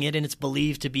causing it, and it's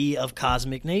believed to be of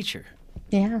cosmic nature.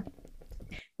 Yeah.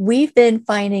 We've been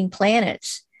finding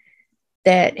planets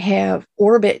that have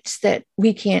orbits that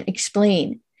we can't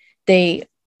explain.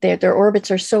 Their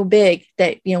orbits are so big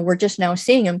that, we're just now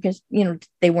seeing them because,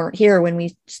 they weren't here when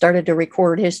we started to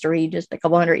record history just a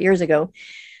couple hundred years ago.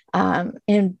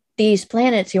 And these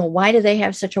planets, why do they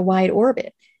have such a wide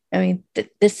orbit? I mean,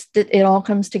 it all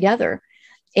comes together.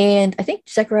 And I think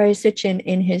Zecharia Sitchin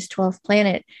in his 12th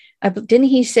planet, didn't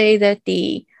he say that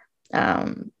they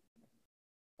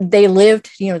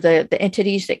lived, the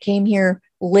entities that came here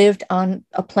lived on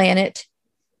a planet,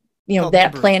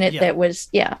 that planet that was,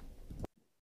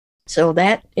 so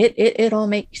that it all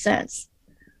makes sense.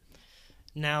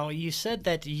 Now, you said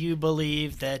that you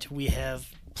believe that we have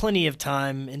plenty of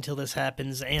time until this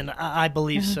happens, and I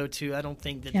believe so too. I don't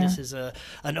think that this is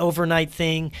an overnight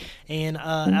thing, and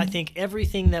I think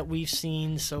everything that we've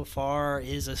seen so far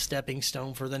is a stepping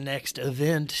stone for the next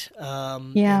event.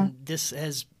 And this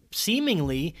has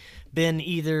seemingly been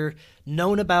either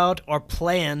known about or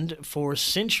planned for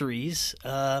centuries,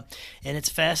 and it's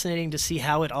fascinating to see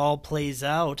how it all plays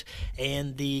out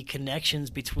and the connections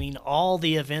between all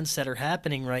the events that are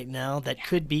happening right now that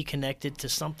could be connected to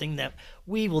something that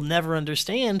we will never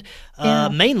understand,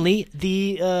 mainly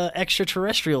the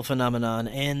extraterrestrial phenomenon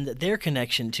and their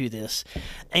connection to this.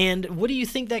 And what do you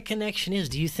think that connection is?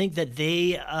 Do you think that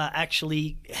they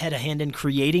actually had a hand in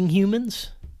creating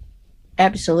humans?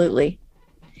 Absolutely.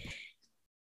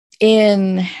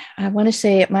 I want to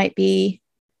say it might be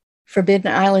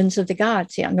Forbidden Islands of the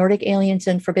Gods. Nordic Aliens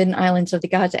and Forbidden Islands of the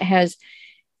Gods. It has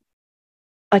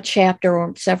a chapter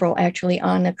or several actually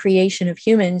on the creation of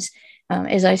humans.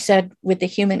 As I said, with the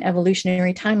human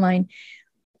evolutionary timeline,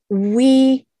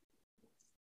 we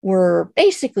were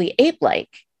basically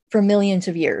ape-like for millions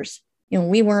of years.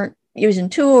 We weren't using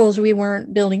tools, we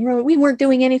weren't building roads, we weren't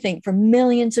doing anything for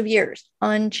millions of years,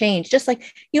 unchanged. Just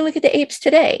like you look at the apes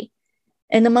today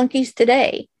and the monkeys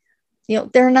today,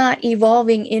 they're not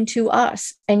evolving into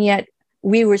us, and yet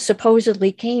we were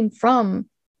supposedly came from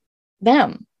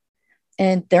them,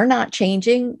 and they're not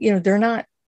changing. They're not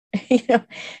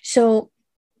So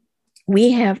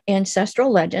we have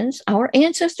ancestral legends. Our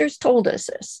ancestors told us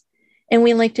this, and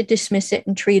we like to dismiss it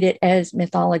and treat it as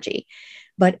mythology.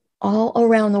 But all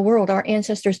around the world, our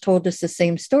ancestors told us the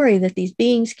same story, that these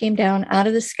beings came down out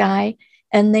of the sky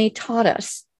and they taught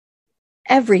us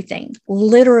everything,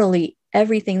 literally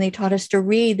everything. They taught us to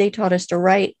read, they taught us to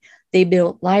write, they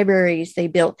built libraries, they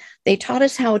taught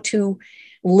us how to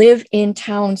live in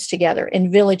towns together,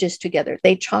 in villages together.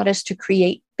 They taught us to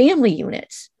create family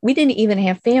units. We didn't even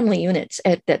have family units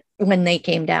when they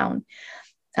came down.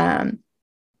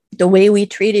 The way we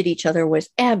treated each other was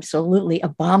absolutely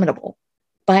abominable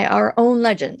by our own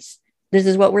legends. This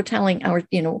is what we're telling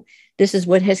this is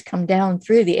what has come down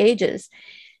through the ages.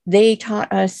 They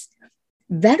taught us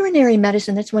veterinary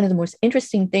medicine. That's one of the most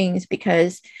interesting things,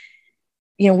 because,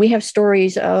 we have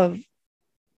stories of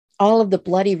all of the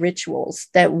bloody rituals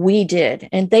that we did,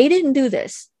 and they didn't do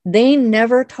this. They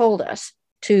never told us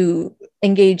to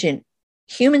engage in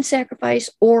human sacrifice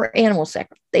or animal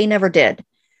sacrifice. They never did.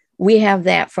 We have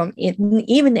that from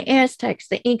even the Aztecs,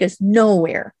 the Incas,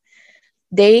 nowhere.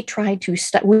 They tried to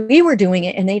stop. We were doing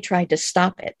it and they tried to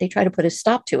stop it. They tried to put a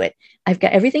stop to it. I've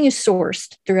got everything is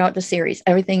sourced throughout the series.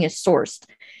 Everything is sourced.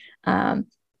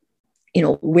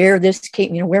 Where this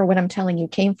came, where what I'm telling you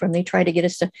came from. They tried to get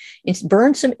us to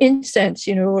burn some incense,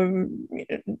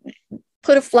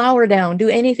 put a flower down, do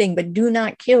anything, but do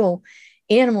not kill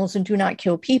animals and do not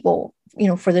kill people,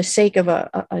 for the sake of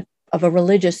a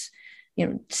religious,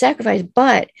 sacrifice.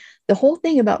 But the whole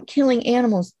thing about killing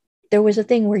animals, there was a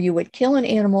thing where you would kill an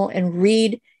animal and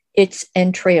read its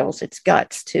entrails, its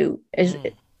guts, to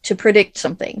predict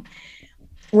something.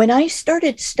 When I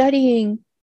started studying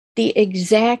the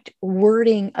exact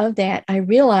wording of that, I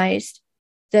realized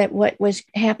that what was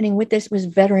happening with this was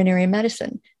veterinary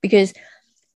medicine, because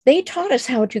they taught us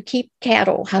how to keep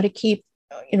cattle, how to keep,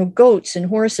 goats and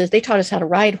horses. They taught us how to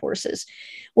ride horses.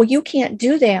 Well, you can't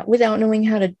do that without knowing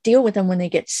how to deal with them when they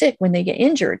get sick, when they get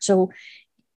injured. So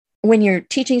when you're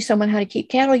teaching someone how to keep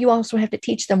cattle, you also have to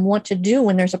teach them what to do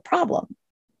when there's a problem.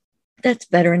 That's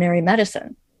veterinary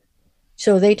medicine.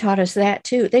 So they taught us that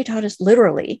too. They taught us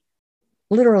literally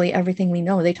everything we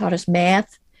know. They taught us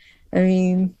math.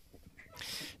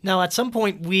 Now, at some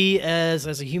point, we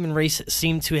as a human race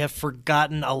seem to have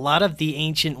forgotten a lot of the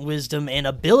ancient wisdom and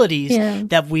abilities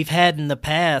that we've had in the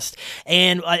past.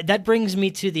 And that brings me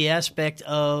to the aspect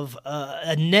of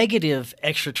a negative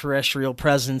extraterrestrial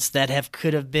presence that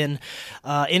could have been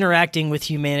interacting with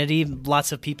humanity.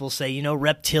 Lots of people say,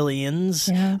 reptilians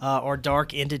or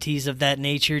dark entities of that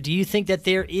nature. Do you think that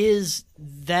there is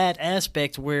that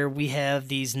aspect where we have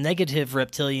these negative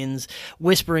reptilians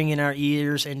whispering in our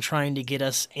ears and trying to get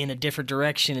us in a different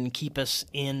direction and keep us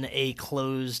in a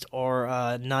closed or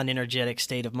non-energetic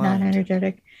state of mind?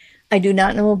 Non-energetic. I do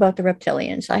not know about the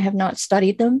reptilians. I have not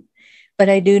studied them, but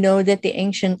I do know that the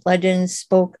ancient legends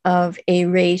spoke of a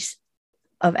race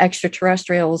of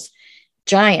extraterrestrials,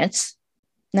 giants.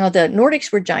 Now, the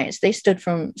Nordics were giants. They stood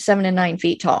from 7 to 9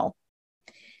 feet tall.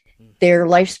 Their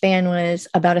lifespan was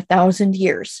about 1,000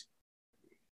 years.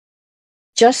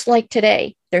 Just like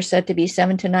today, they're said to be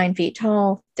 7 to 9 feet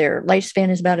tall. Their lifespan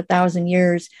is about 1,000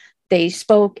 years. They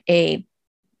spoke a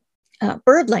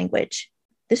bird language.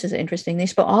 This is interesting. They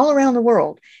spoke all around the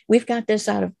world. We've got this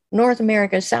out of North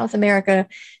America, South America,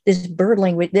 this bird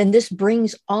language. Then this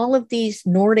brings all of these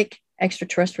Nordic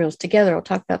extraterrestrials together. I'll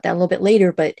talk about that a little bit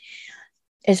later. But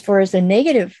as far as the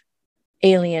negative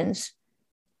aliens,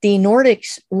 the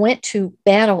Nordics went to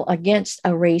battle against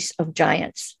a race of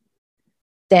giants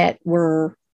that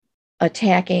were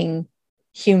attacking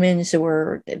humans. They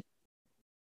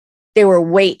were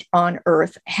weight on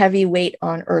Earth, heavy weight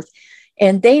on Earth.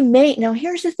 And now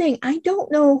here's the thing. I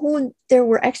don't know who there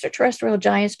were extraterrestrial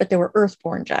giants, but there were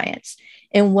earthborn giants.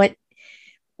 And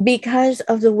because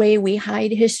of the way we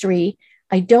hide history,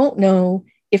 I don't know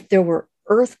if there were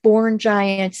earthborn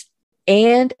giants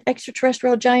and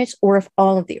extraterrestrial giants, or if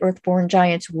all of the earthborn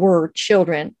giants were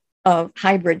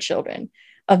hybrid children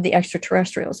of the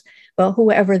extraterrestrials. But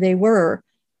whoever they were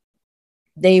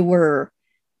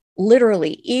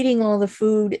literally eating all the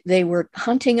food. They were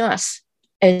hunting us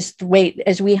as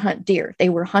we hunt deer. They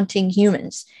were hunting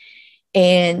humans.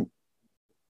 And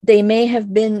they may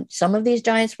have been, some of these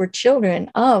giants were children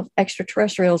of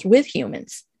extraterrestrials with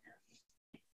humans.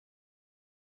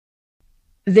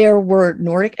 There were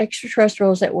Nordic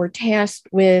extraterrestrials that were tasked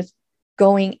with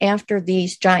going after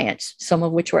these giants, some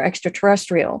of which were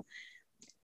extraterrestrial,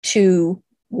 to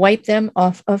wipe them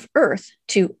off of Earth,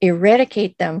 to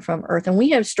eradicate them from Earth. And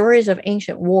we have stories of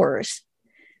ancient wars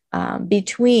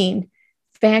between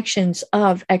factions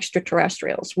of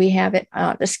extraterrestrials. We have it,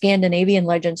 the Scandinavian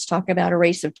legends talk about a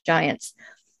race of giants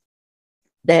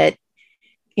that,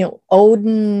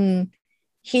 Odin,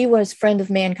 he was friend of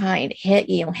mankind.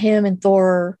 Him and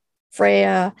Thor,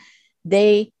 Freya,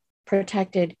 they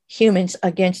protected humans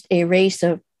against a race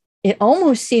of, it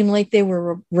almost seemed like they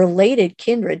were related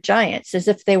kindred giants, as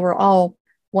if they were all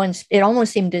one. It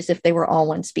almost seemed as if they were all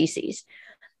one species.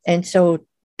 And so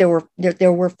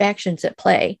there were factions at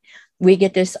play. We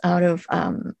get this out of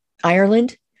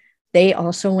Ireland. They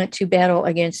also went to battle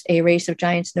against a race of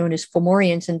giants known as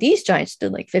Fomorians, and these giants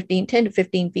stood like 10 to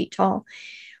 15 feet tall.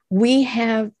 We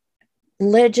have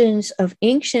legends of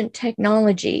ancient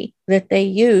technology that they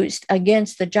used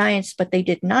against the giants, but they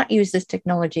did not use this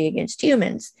technology against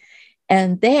humans.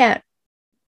 And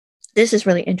this is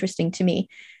really interesting to me.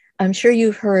 I'm sure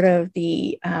you've heard of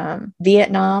the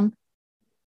Vietnam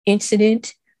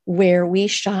incident where we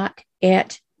shot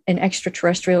at an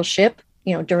extraterrestrial ship,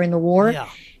 during the war. Yeah.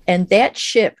 And that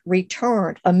ship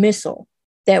returned a missile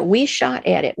that we shot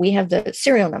at it. We have the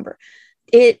serial number.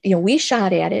 We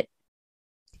shot at it.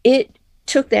 It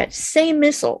took that same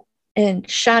missile and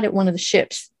shot at one of the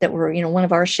ships that were, one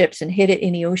of our ships, and hit it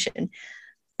in the ocean.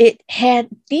 It had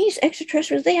these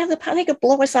extraterrestrials. They have the power. They could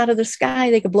blow us out of the sky.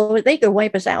 They could blow it. They could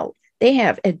wipe us out. They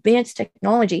have advanced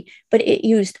technology, but it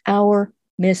used our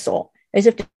missile as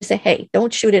if to say, hey,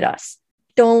 don't shoot at us.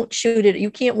 Don't shoot it.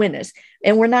 You can't win this.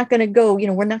 And we're not going to go,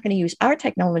 we're not going to use our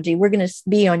technology. We're going to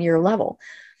be on your level.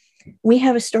 We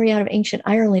have a story out of ancient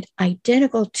Ireland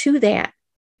identical to that.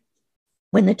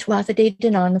 When the Tuatha De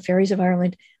Danann, the fairies of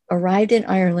Ireland, arrived in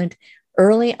Ireland,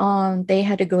 early on, they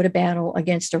had to go to battle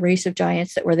against a race of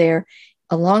giants that were there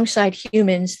alongside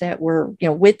humans that were,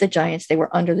 with the giants. They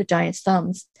were under the giants'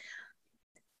 thumbs.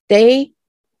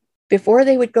 Before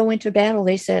they would go into battle,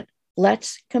 they said,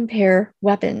 let's compare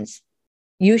weapons.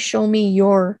 You show me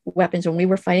your weapons. When we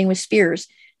were fighting with spears.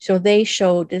 So they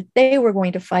showed that they were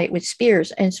going to fight with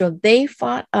spears. And so they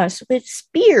fought us with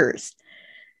spears.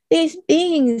 These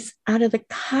beings out of the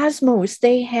cosmos,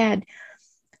 they had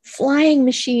flying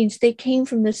machines. They came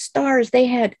from the stars. They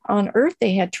had, on Earth,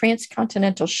 they had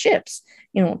transcontinental ships,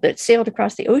 that sailed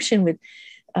across the ocean with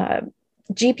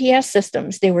GPS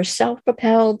systems. They were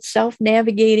self-propelled,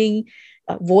 self-navigating,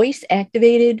 voice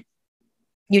activated.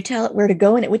 You tell it where to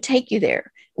go and it would take you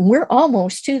there. We're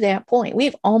almost to that point.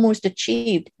 We've almost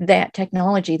achieved that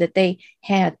technology that they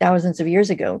had thousands of years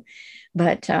ago.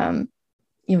 But,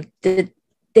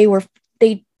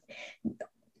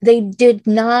 they did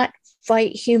not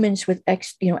fight humans with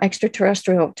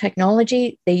extraterrestrial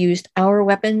technology. They used our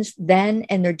weapons then,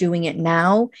 and they're doing it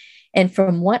now. And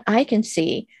from what I can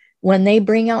see, when they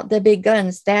bring out the big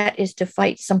guns, that is to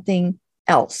fight something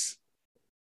else,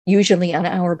 usually on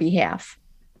our behalf.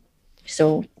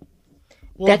 So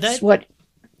that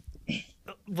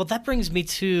brings me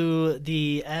to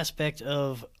the aspect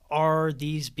of, are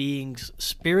these beings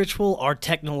spiritual, are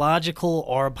technological,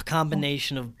 or a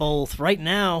combination of both? Right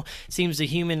now, it seems the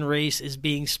human race is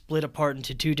being split apart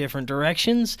into two different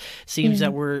directions. Seems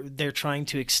that they're trying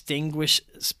to extinguish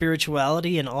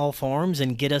spirituality in all forms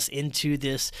and get us into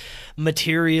this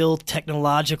material,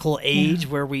 technological age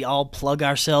where we all plug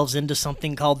ourselves into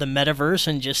something called the metaverse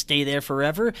and just stay there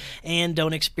forever and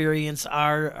don't experience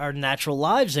our natural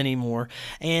lives anymore.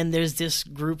 And there's this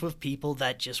group of people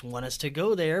that just want us to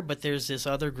go there, but there's this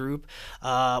other group,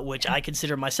 which I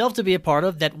consider myself to be a part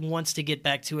of, that wants to get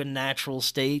back to a natural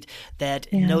state,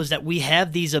 that knows that we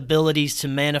have these abilities to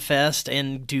manifest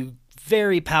and do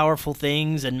very powerful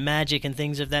things and magic and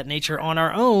things of that nature on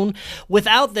our own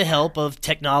without the help of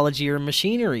technology or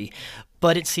machinery.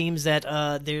 But it seems that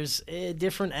there's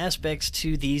different aspects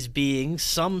to these beings.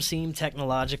 Some seem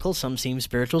technological, some seem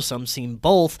spiritual, some seem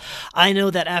both. I know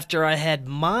that after I had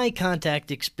my contact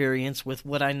experience with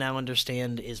what I now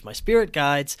understand is my spirit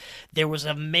guides, there was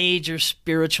a major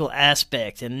spiritual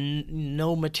aspect and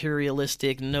no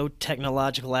materialistic, no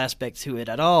technological aspect to it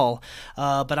at all.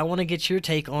 But I want to get your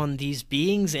take on these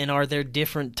beings, and are there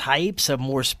different types of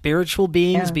more spiritual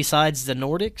beings besides the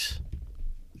Nordics?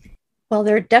 Well,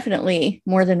 there are definitely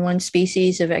more than one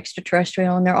species of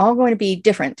extraterrestrial, and they're all going to be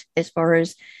different as far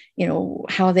as,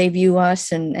 how they view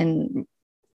us and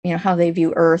how they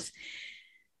view Earth.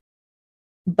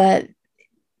 But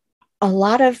a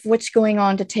lot of what's going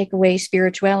on to take away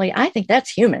spirituality, I think that's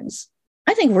humans.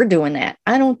 I think we're doing that.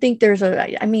 I don't think there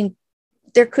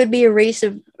could be a race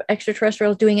of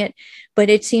extraterrestrials doing it, but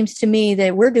it seems to me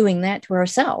that we're doing that to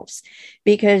ourselves,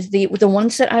 because the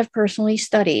ones that I've personally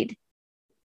studied,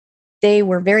 they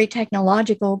were very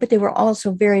technological, but they were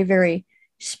also very, very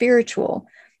spiritual.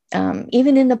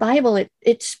 Even in the Bible,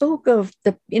 it spoke of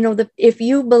if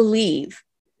you believe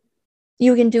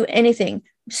You can do anything.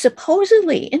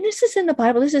 Supposedly, and this is in the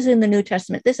Bible, this is in the New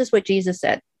Testament, this is what Jesus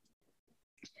said.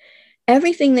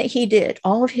 Everything that he did,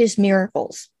 all of his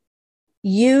miracles,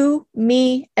 you,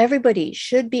 me, everybody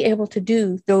should be able to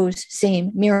do those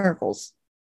same miracles.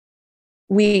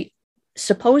 We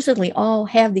supposedly all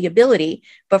have the ability,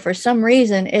 but for some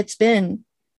reason it's been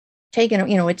taken,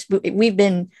 we've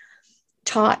been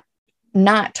taught,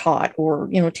 not taught, or,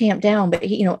 tamped down, but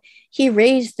he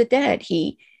raised the dead.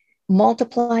 He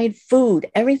multiplied food,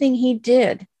 everything he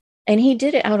did, and he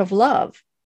did it out of love.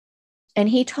 And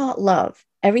he taught love.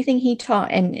 Everything he taught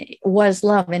and was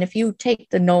love. And if you take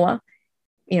the Noah,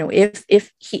 if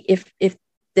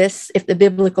the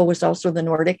biblical was also the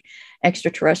Nordic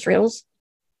extraterrestrials,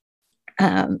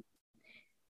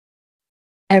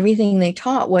 everything they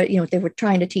taught, they were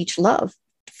trying to teach love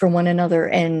for one another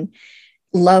and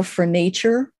love for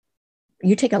nature.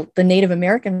 You take the Native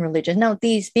American religion. Now,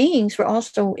 these beings were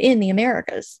also in the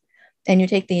Americas, and you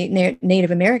take the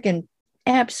Native American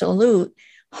absolute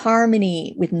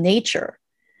harmony with nature.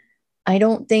 I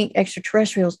don't think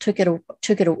extraterrestrials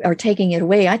are taking it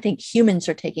away. I think humans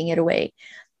are taking it away.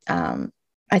 I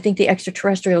think the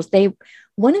extraterrestrials,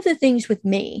 one of the things with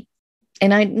me,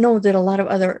 and I know that a lot of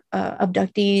other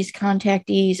abductees,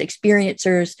 contactees,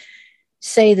 experiencers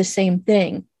say the same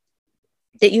thing,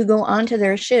 that you go onto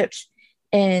their ships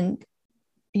and,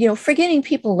 forgetting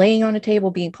people laying on a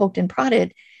table being poked and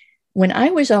prodded. When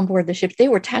I was on board the ship, they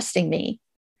were testing me.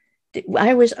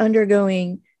 I was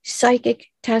undergoing psychic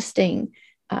testing,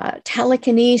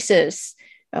 telekinesis,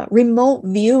 remote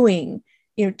viewing,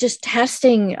 just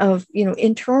testing of,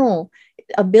 internal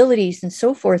abilities and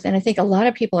so forth. And I think a lot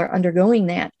of people are undergoing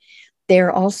that.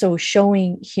 They're also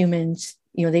showing humans,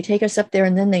 they take us up there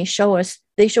and then they show us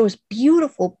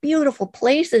beautiful, beautiful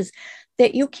places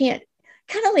that you can't,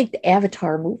 kind of like the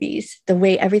Avatar movies, the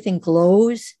way everything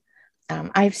glows.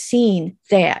 I've seen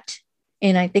that.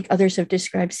 And I think others have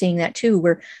described seeing that too,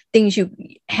 where things, you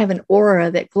have an aura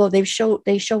that glow. They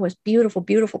show us beautiful,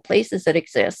 beautiful places that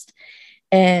exist.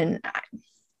 And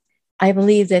I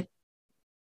believe that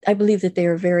they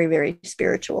are very, very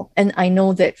spiritual. And I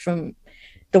know that from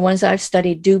the ones I've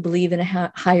studied do believe in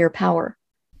a higher power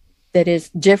that is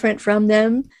different from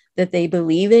them, that they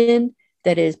believe in,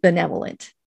 that is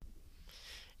benevolent.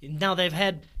 Now, they've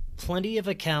had plenty of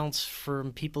accounts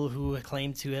from people who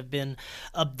claim to have been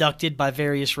abducted by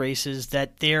various races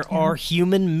that there are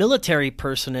human military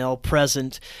personnel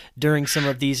present during some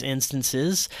of these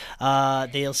instances.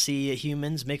 They'll see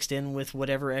humans mixed in with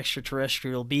whatever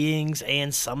extraterrestrial beings,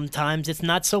 and sometimes it's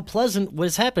not so pleasant what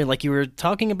is happening. Like you were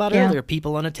talking about earlier,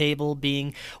 people on a table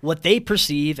being what they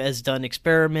perceive as done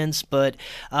experiments. But,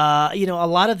 a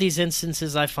lot of these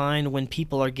instances I find when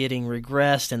people are getting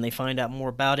regressed and they find out more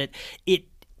about it, it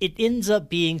ends up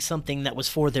being something that was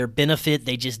for their benefit.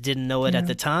 They just didn't know it at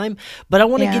the time. But I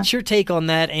want to get your take on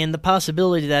that and the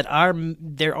possibility that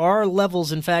there are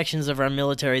levels and factions of our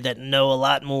military that know a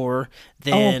lot more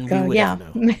than we would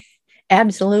ever know.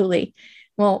 Absolutely.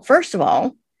 Well, first of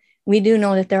all, we do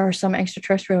know that there are some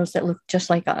extraterrestrials that look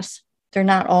just like us. They're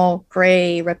not all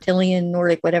gray, reptilian,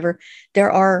 Nordic, whatever.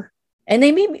 There are, and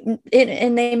they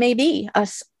may be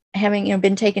us having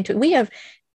been taken to. We have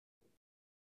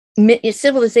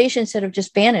civilizations that have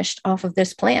just vanished off of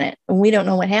this planet, and we don't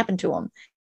know what happened to them,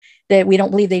 that we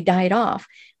don't believe they died off.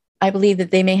 I believe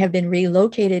that they may have been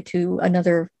relocated to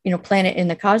another planet in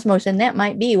the cosmos, and that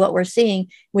might be what we're seeing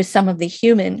with some of the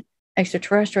human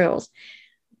extraterrestrials.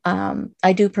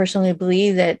 I do personally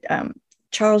believe that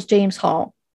Charles James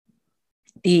Hall,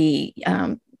 he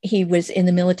was in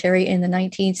the military in the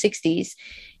 1960s.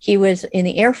 He was in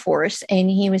the Air Force, and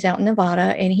he was out in Nevada,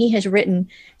 and he has written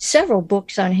several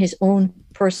books on his own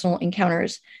personal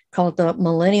encounters called the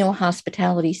Millennial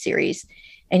Hospitality Series.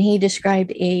 And he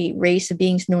described a race of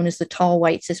beings known as the Tall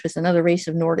Whites. This was another race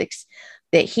of Nordics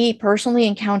that he personally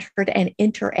encountered and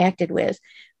interacted with.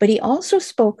 But he also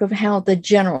spoke of how the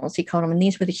generals, he called them, and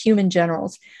these were the human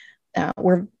generals,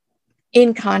 were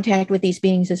in contact with these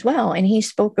beings as well. And he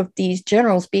spoke of these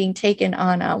generals being taken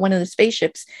on one of the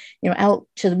spaceships, out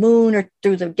to the moon or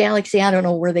through the galaxy. I don't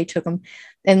know where they took them.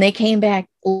 And they came back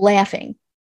laughing.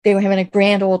 They were having a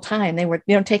grand old time. They were,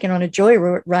 taken on a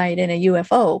joyride in a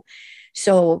UFO.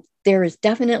 So there is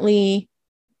definitely,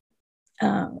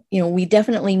 we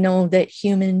definitely know that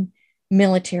human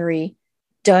military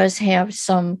does have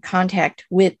some contact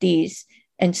with these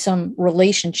and some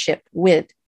relationship with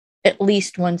at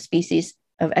least one species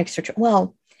of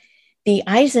Well, the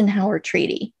Eisenhower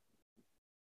Treaty,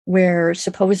 where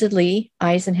supposedly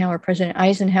President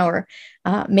Eisenhower,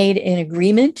 made an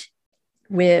agreement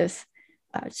with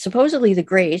supposedly the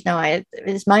Greys. Now,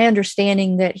 it's my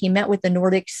understanding that he met with the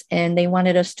Nordics and they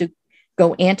wanted us to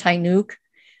go anti-nuke,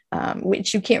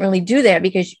 which you can't really do that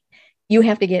because you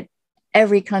have to get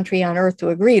every country on Earth to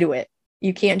agree to it.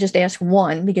 You can't just ask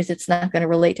one because it's not going to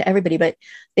relate to everybody, but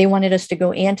they wanted us to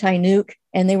go anti-nuke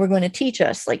and they were going to teach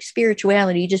us like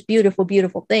spirituality, just beautiful,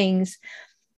 beautiful things.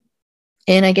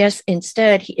 And I guess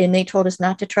instead, and they told us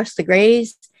not to trust the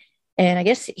Greys. And I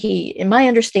guess in my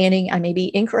understanding, I may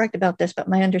be incorrect about this, but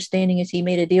my understanding is he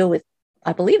made a deal with,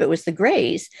 I believe it was the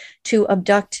Greys, to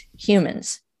abduct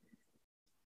humans,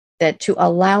 that to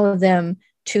allow them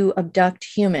to abduct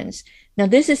humans. Now,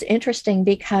 this is interesting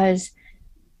because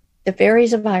the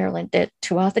fairies of Ireland, that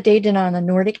Tuatha De Danann, the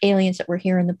Nordic aliens that were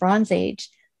here in the Bronze Age,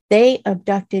 they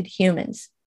abducted humans.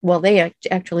 Well, they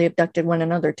actually abducted one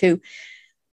another too,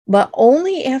 but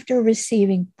only after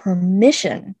receiving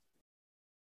permission.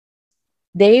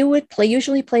 They would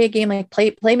usually play a game like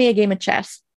play me a game of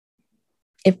chess.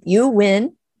 If you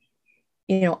win,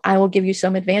 I will give you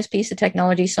some advanced piece of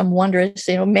technology, some wondrous,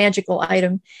 magical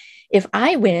item. If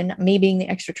I win, me being the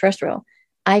extraterrestrial,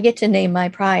 I get to name my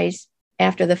prize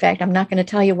after the fact. I'm not going to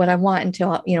tell you what I want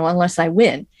until, unless I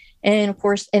win. And of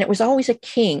course, and it was always a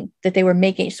king that they were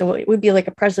making. So it would be like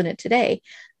a president today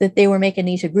that they were making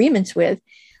these agreements with.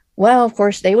 Well, of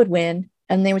course, they would win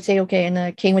and they would say, okay. And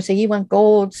the king would say, you want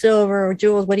gold, silver, or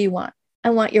jewels? What do you want? I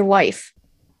want your wife.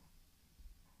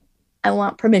 I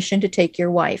want permission to take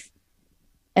your wife.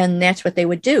 And that's what they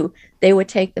would do. They would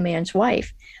take the man's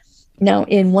wife. Now,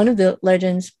 in one of the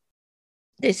legends,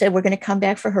 they said, we're going to come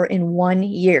back for her in 1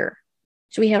 year.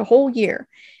 So he had a whole year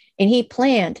and he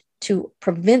planned to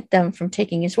prevent them from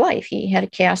taking his wife. He had a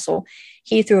castle.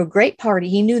 He threw a great party.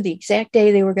 He knew the exact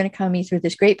day they were going to come. He threw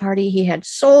this great party. He had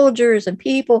soldiers and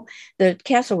people. The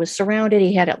castle was surrounded.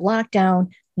 He had it locked down.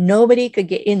 Nobody could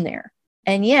get in there.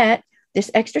 And yet this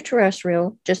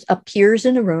extraterrestrial just appears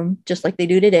in the room, just like they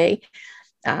do today.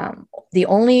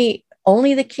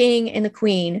 Only the king and the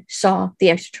queen saw the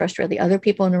extraterrestrial. The other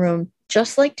people in the room,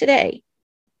 just like today,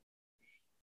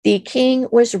 the king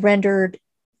was rendered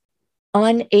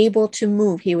unable to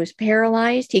move. He was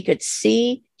paralyzed. He could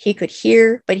see, he could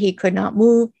hear, but he could not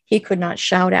move. He could not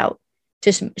shout out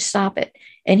to stop it.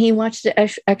 And he watched the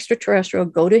extraterrestrial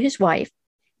go to his wife,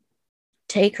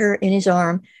 take her in his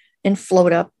arm, and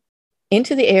float up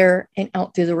into the air and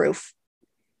out through the roof,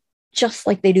 just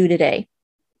like they do today.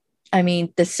 I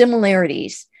mean, the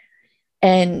similarities.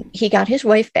 And he got his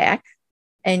wife back.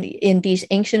 And in these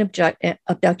ancient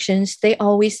abductions, they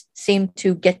always seem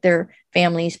to get their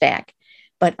families back.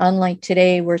 But unlike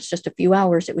today, where it's just a few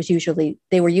hours,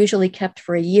 they were usually kept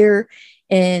for a year,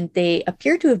 and they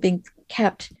appear to have been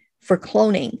kept for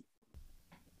cloning.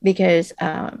 Because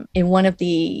in one of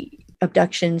the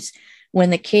abductions, when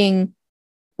the king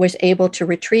was able to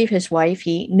retrieve his wife,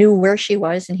 he knew where she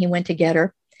was and he went to get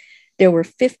her. There were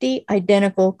 50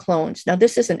 identical clones. Now,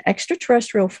 this is an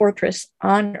extraterrestrial fortress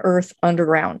on Earth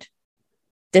underground.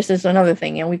 This is another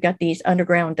thing. We've got these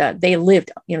underground, they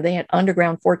had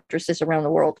underground fortresses around the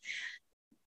world.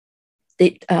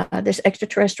 This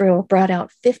extraterrestrial brought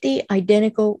out 50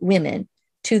 identical women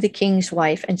to the king's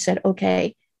wife and said,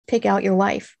 okay, pick out your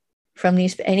wife from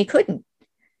these. And he couldn't.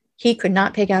 He could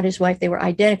not pick out his wife. They were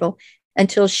identical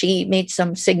until she made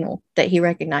some signal that he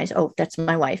recognized, oh, that's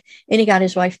my wife. And he got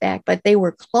his wife back, but they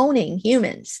were cloning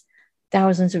humans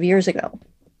thousands of years ago.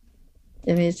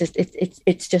 I mean,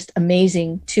 it's just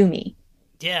amazing to me.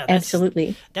 Yeah,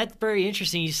 absolutely. That's very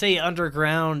interesting. You say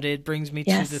underground. It brings me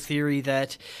to the theory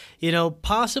that,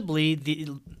 possibly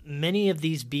many of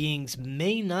these beings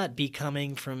may not be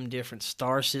coming from different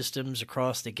star systems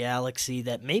across the galaxy,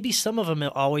 that maybe some of them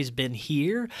have always been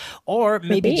here, or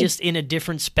maybe just in a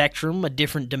different spectrum, a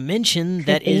different dimension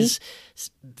that is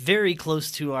very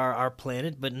close to our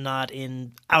planet, but not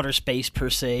in outer space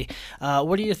per se.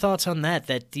 What are your thoughts on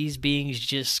that these beings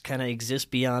just kind of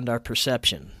exist beyond our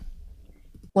perception?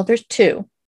 Well, there's two.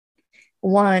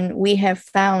 One, we have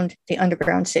found the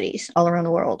underground cities all around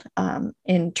the world.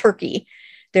 In Turkey,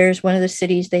 there's one of the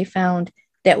cities they found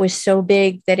that was so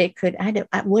big that it could, I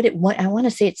want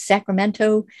to say it's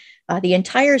Sacramento. The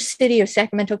entire city of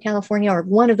Sacramento, California, or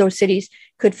one of those cities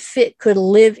could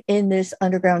live in this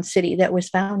underground city that was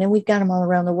found. And we've got them all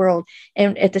around the world.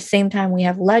 And at the same time, we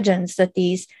have legends that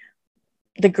the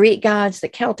Greek gods, the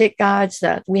Celtic gods,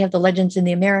 we have the legends in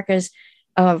the Americas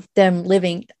of them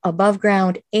living above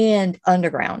ground and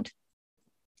underground.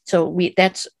 So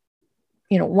that's,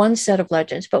 one set of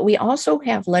legends, but we also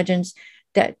have legends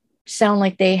that sound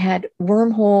like they had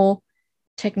wormhole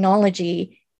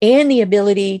technology and the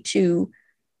ability to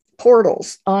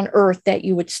portals on Earth, that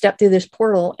you would step through this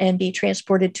portal and be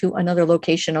transported to another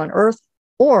location on Earth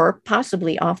or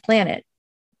possibly off planet.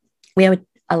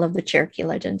 I love the Cherokee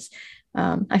legends.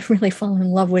 I've really fallen in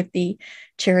love with the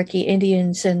Cherokee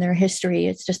Indians and their history.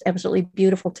 It's just absolutely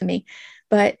beautiful to me.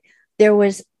 But there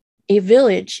was a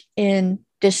village in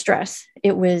distress.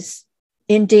 It was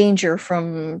in danger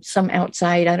from some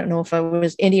outside, I don't know if it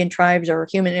was Indian tribes or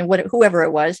human, and whoever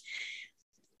it was.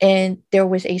 And there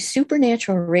was a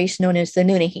supernatural race known as the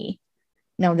Nunnehi.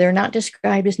 Now, they're not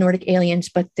described as Nordic aliens,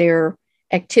 but their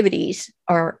activities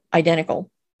are identical.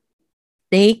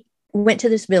 They went to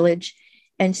this village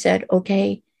and said,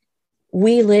 okay,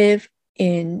 we live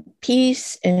in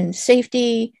peace and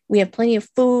safety. We have plenty of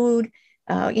food.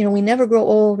 We never grow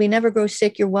old. We never grow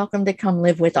sick. You're welcome to come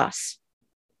live with us.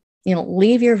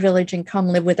 Leave your village and come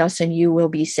live with us and you will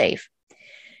be safe.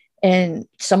 And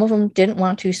some of them didn't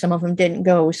want to, some of them didn't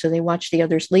go. So they watched the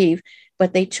others leave,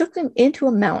 but they took them into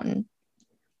a mountain.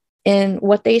 And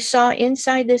what they saw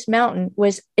inside this mountain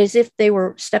was as if they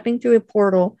were stepping through a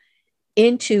portal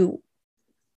into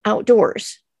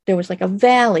outdoors. There was like a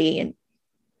valley, and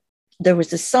there was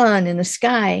the sun and the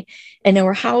sky, and there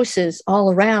were houses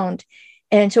all around.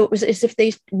 And so it was as if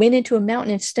they went into a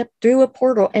mountain and stepped through a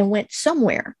portal and went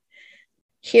somewhere.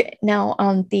 Here now,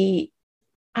 on the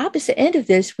opposite end of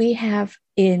this, we have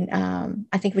in,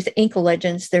 I think it was the Inca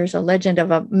legends, there's a legend of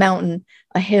a mountain,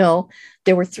 a hill.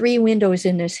 There were 3 windows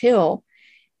in this hill,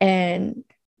 and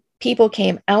people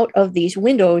came out of these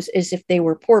windows as if they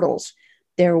were portals.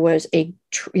 There was a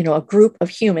group of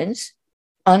humans,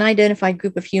 unidentified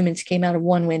group of humans came out of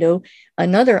one window,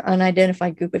 another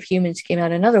unidentified group of humans came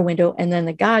out another window, and then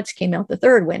the gods came out the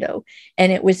third window.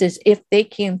 And it was as if they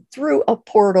came through a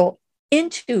portal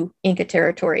into Inca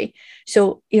territory.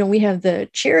 So, we have the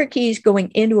Cherokees going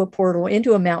into a portal,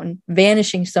 into a mountain,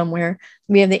 vanishing somewhere.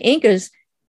 We have the Incas,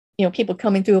 people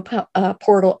coming through a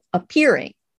portal,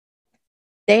 appearing.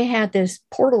 They had this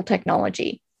portal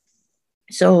technology.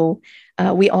 So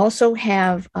we also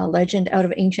have a legend out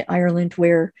of ancient Ireland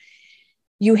where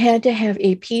you had to have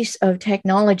a piece of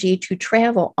technology to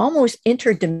travel almost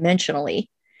interdimensionally.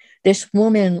 This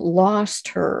woman lost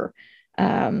her,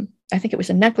 I think it was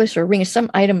a necklace or a ring, some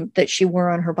item that she wore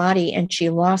on her body, and she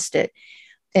lost it.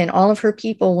 And all of her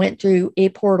people went through a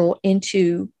portal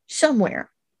into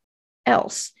somewhere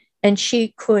else. And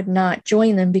she could not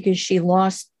join them because she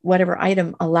lost whatever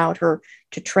item allowed her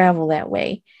to travel that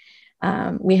way.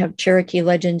 We have Cherokee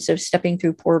legends of stepping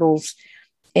through portals,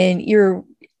 and you're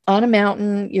on a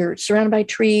mountain, you're surrounded by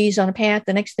trees on a path.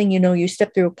 The next thing you know, you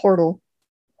step through a portal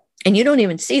and you don't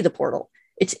even see the portal.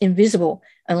 It's invisible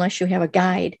unless you have a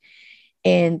guide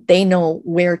and they know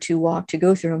where to walk to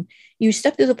go through them. You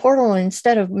step through the portal, and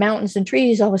instead of mountains and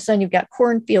trees, all of a sudden you've got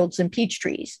cornfields and peach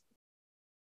trees.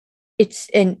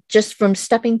 And just from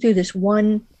stepping through this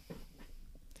one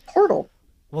portal.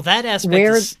 Well, that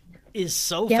aspect is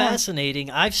so fascinating.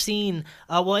 I've seen,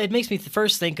 it makes me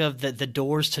first think of the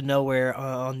doors to nowhere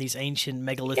on these ancient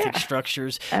megalithic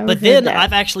structures. But then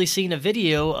I've actually seen a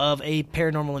video of a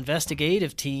paranormal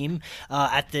investigative team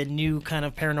at the new kind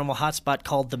of paranormal hotspot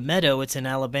called The Meadow. It's in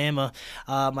Alabama.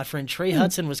 My friend Trey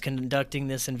Hudson was conducting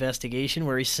this investigation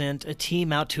where he sent a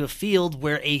team out to a field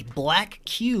where a black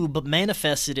cube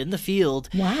manifested in the field.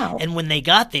 Wow. And when they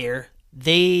got there,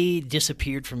 they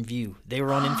disappeared from view. They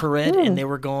were on infrared and they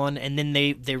were gone. And then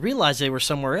they realized they were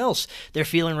somewhere else. They're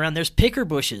feeling around. There's picker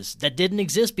bushes that didn't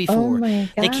exist before. Oh my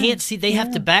God. They can't see. They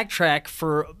have to backtrack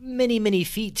for many, many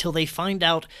feet till they find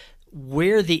out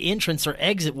where the entrance or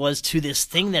exit was to this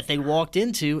thing that they walked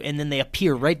into, and then they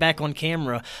appear right back on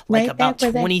camera, like about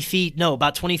 20 feet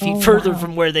further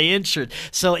from where they entered.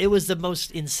 So it was the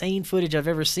most insane footage I've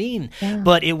ever seen,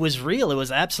 but it was real. It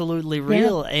was absolutely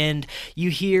real. And you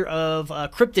hear of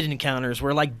cryptid encounters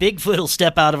where like Bigfoot will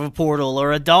step out of a portal,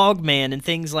 or a dog man and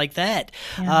things like that.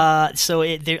 So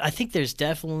I think there's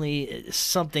definitely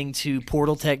something to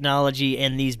portal technology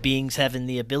and these beings having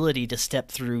the ability to step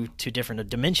through to different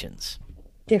dimensions.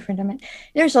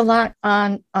 There's a lot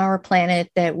on our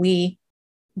planet that we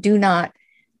do not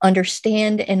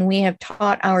understand, and we have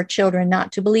taught our children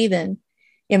not to believe in.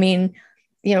 I mean,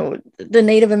 the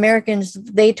Native Americans,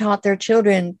 they taught their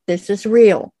children, this is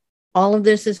real. All of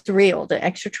this is real. The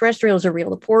extraterrestrials are real.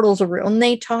 The portals are real. And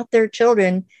they taught their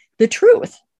children the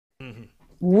truth. Mm-hmm.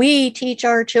 We teach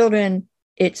our children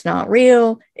it's not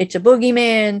real. It's a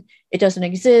boogeyman. It doesn't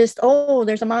exist. Oh,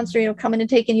 there's a monster, coming and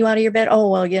taking you out of your bed. Oh,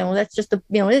 well, that's just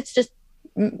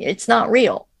it's not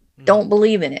real. Mm. Don't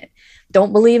believe in it.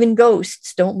 Don't believe in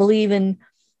ghosts. Don't believe in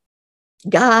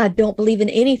God. Don't believe in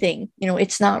anything.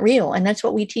 It's not real. And that's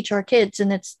what we teach our kids.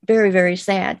 And it's very, very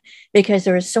sad, because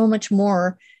there is so much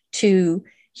more to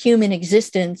human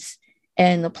existence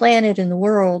and the planet and the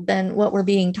world than what we're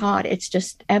being taught. It's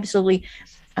just absolutely,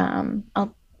 I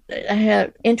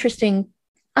have interesting,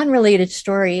 unrelated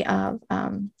story of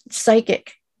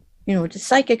psychic, the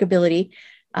psychic ability.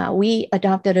 We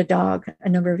adopted a dog a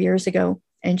number of years ago,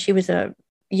 and she was a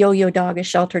yo-yo dog, a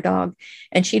shelter dog,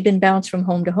 and she'd been bounced from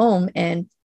home to home, and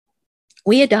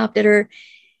we adopted her.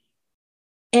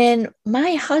 And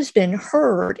my husband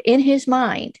heard in his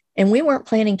mind, and we weren't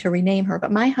planning to rename her,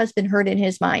 but my husband heard in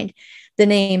his mind the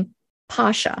name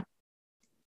Pasha.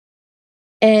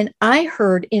 And I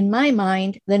heard in my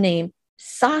mind the name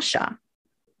Sasha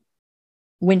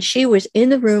when she was in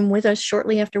the room with us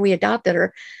shortly after we adopted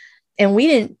her. And we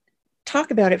didn't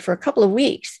talk about it for a couple of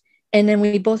weeks. And then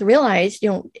we both realized,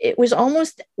 it was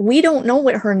almost, we don't know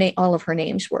what all of her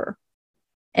names were.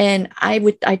 And I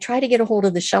try to get a hold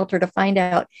of the shelter to find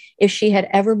out if she had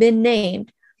ever been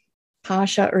named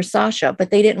Pasha or Sasha,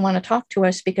 but they didn't want to talk to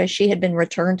us because she had been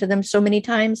returned to them so many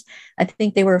times. I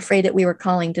think they were afraid that we were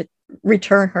calling to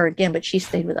return her again, but she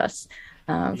stayed with us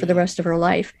for the rest of her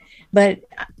life. But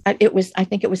I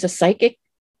think it was a psychic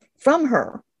from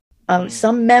her,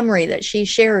 some memory that she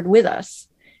shared with us.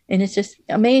 And it's just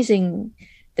amazing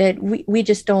that we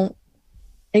just don't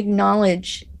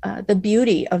acknowledge the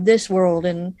beauty of this world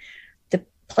and the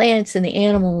plants and the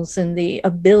animals and the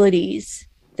abilities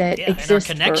that exist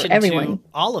and our connection for everyone. To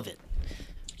all of it.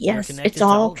 Yes, it's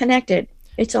all connected.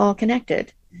 It's all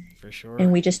connected. For sure.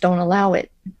 And we just don't allow it.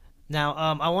 Now,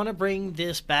 I want to bring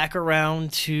this back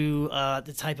around to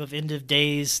the type of end of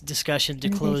days discussion to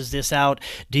close this out.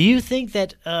 Do you think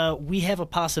that we have a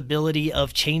possibility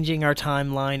of changing our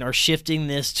timeline or shifting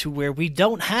this to where we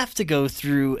don't have to go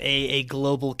through a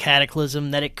global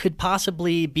cataclysm, that it could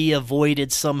possibly be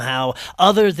avoided somehow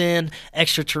other than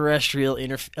extraterrestrial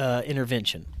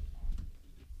intervention?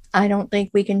 I don't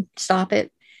think we can stop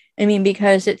it. I mean,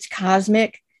 because it's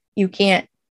cosmic, you can't.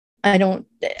 I don't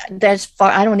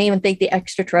even think the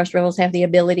extraterrestrials have the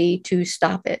ability to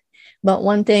stop it. But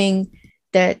one thing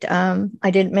that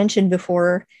I didn't mention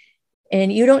before,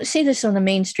 and you don't see this on the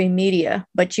mainstream media,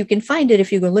 but you can find it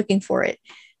if you go looking for it.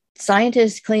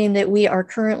 Scientists claim that we are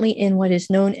currently in what is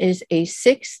known as a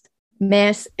sixth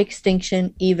mass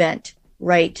extinction event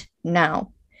right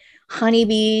now.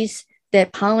 Honeybees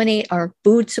that pollinate our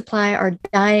food supply are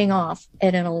dying off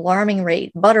at an alarming rate.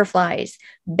 Butterflies,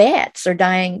 bats are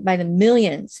dying by the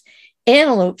millions.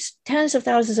 Antelopes, tens of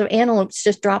thousands of antelopes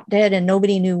just dropped dead and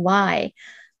nobody knew why.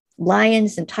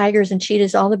 Lions and tigers and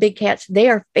cheetahs, all the big cats, they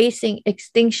are facing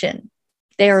extinction.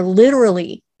 They are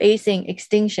literally facing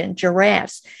extinction.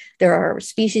 Giraffes, there are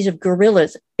species of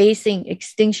gorillas facing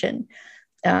extinction.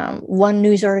 One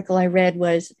news article I read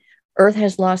was Earth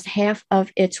has lost half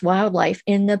of its wildlife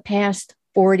in the past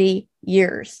 40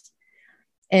 years.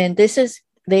 And this is,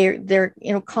 they're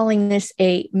calling this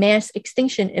a mass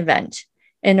extinction event.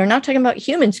 And they're not talking about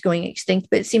humans going extinct,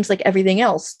 but it seems like everything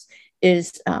else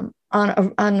is on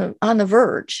the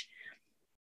verge.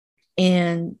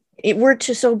 And we're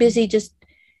just so busy just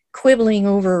quibbling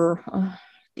over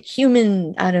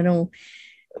human, I don't know,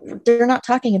 they're not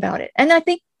talking about it. And I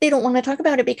think they don't want to talk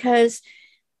about it because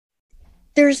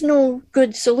there's no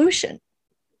good solution.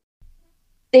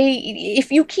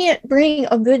 If you can't bring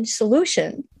a good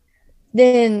solution,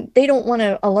 then they don't want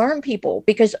to alarm people,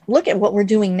 because look at what we're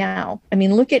doing now. I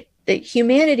mean, look at the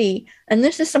humanity. And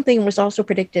this is something that was also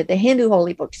predicted. The Hindu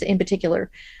holy books in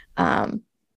particular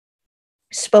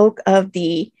spoke of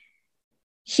the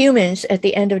humans at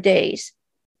the end of days,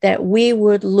 that we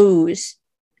would lose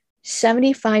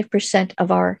 75%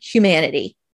 of our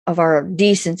humanity, of our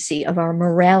decency, of our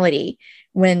morality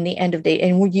when the end of day.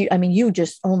 And you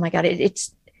just, oh my God,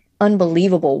 it's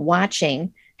unbelievable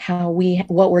watching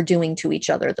what we're doing to each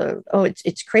other.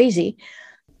 It's crazy.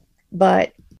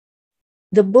 But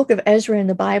the book of Ezra in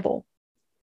the Bible,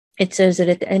 it says that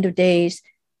at the end of days,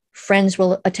 friends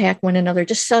will attack one another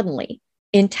just suddenly.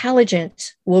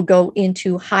 Intelligence will go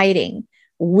into hiding.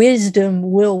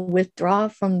 Wisdom will withdraw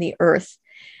from the earth.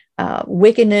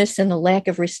 Wickedness and the lack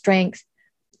of restraint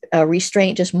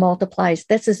just multiplies.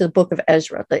 This is the book of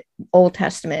Ezra, the Old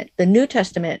Testament. The New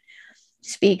Testament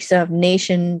speaks of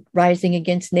nation rising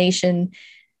against nation.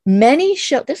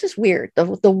 This is weird.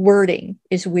 The wording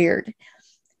is weird.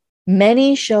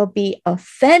 Many shall be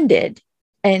offended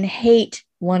and hate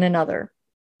one another.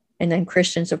 And then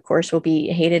Christians, of course, will be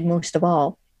hated most of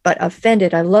all. But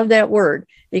offended, I love that word,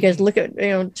 because look at,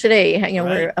 today, right.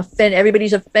 We're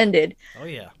everybody's offended. Oh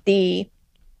yeah. The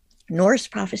Norse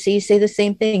prophecies say the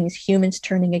same things. Humans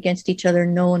turning against each other,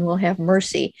 no one will have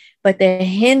mercy. But the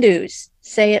Hindus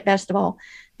say it best of all.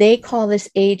 They call this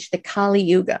age the Kali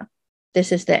Yuga.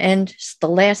 This is the end, the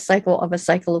last cycle of a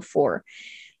cycle of 4.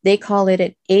 They call it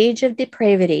an age of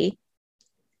depravity,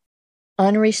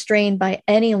 unrestrained by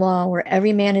any law, where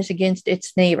every man is against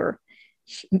its neighbor.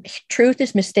 Truth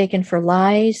is mistaken for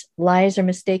lies. Lies are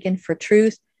mistaken for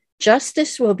truth.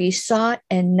 Justice will be sought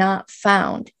and not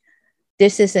found.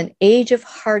 This is an age of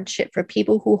hardship for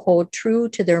people who hold true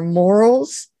to their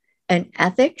morals and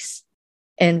ethics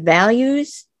and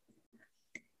values.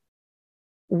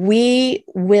 We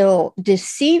will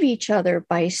deceive each other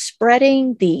by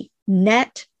spreading the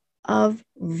net of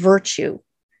virtue.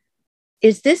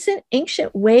 Is this an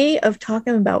ancient way of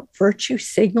talking about virtue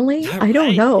signaling? Right, I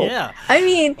don't know. Yeah. I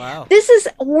mean, wow. This is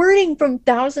wording from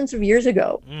thousands of years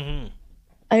ago. Mm-hmm.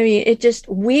 I mean, it just,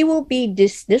 we will be,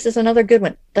 this is another good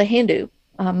one, the Hindu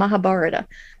Mahabharata.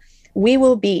 We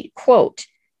will be, quote,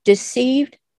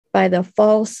 deceived by the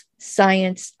false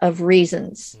science of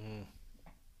reasons. Mm.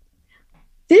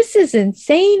 This is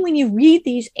insane when you read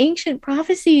these ancient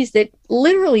prophecies that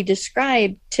literally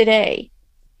describe today.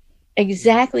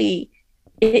 Exactly.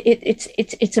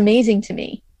 It's amazing to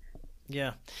me.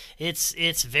 Yeah,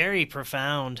 it's very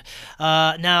profound.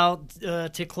 Now,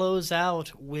 to close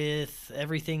out with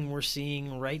everything we're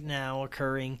seeing right now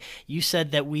occurring, you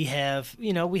said that we have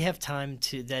time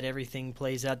to that everything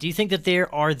plays out. Do you think that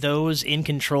there are those in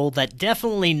control that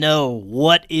definitely know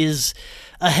what is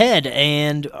ahead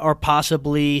and are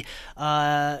possibly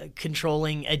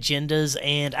controlling agendas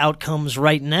and outcomes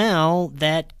right now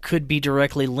that could be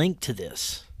directly linked to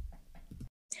this?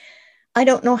 I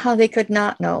don't know how they could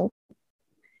not know.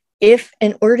 If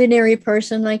an ordinary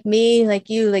person like me, like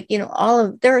you,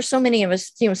 there are so many of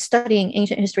us, studying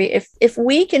ancient history. If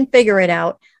we can figure it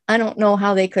out, I don't know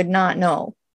how they could not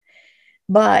know.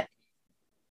 But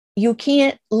you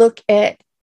can't look at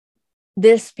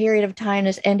this period of time,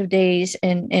 this end of days,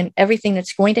 and everything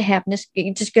that's going to happen. It's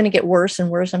just going to get worse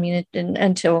and worse. I mean,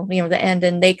 until the end,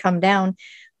 and they come down.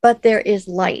 But there is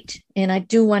light, and I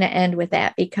do want to end with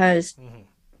that because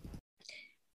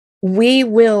we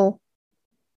will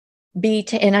be,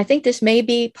 and I think this may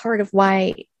be part of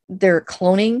why they're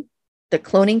cloning, the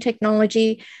cloning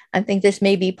technology. I think this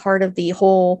may be part of the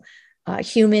whole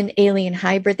human alien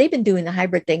hybrid. They've been doing the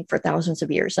hybrid thing for thousands of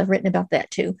years. I've written about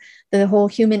that too. The whole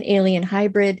human alien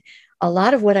hybrid. A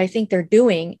lot of what I think they're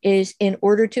doing is in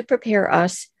order to prepare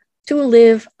us to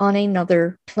live on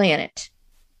another planet.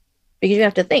 Because you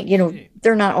have to think,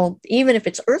 they're not all, even if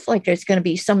it's Earth-like, there's going to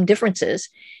be some differences.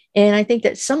 And I think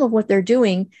that some of what they're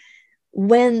doing,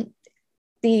 when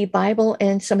the Bible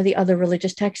and some of the other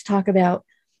religious texts talk about,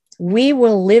 we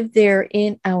will live there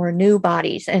in our new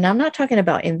bodies. And I'm not talking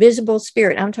about invisible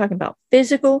spirit. I'm talking about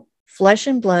physical flesh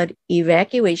and blood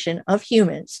evacuation of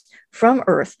humans from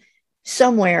Earth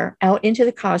somewhere out into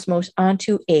the cosmos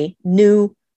onto a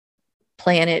new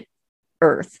planet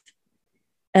Earth.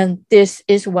 And this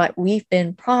is what we've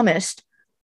been promised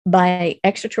by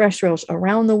extraterrestrials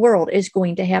around the world is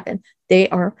going to happen. They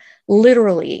are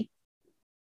literally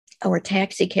our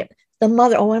taxi cab. I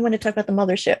want to talk about the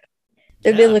mothership,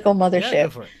 the biblical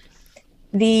mothership.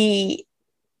 Yeah,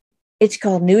 it's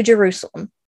called New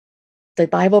Jerusalem. The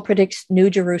Bible predicts New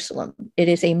Jerusalem. It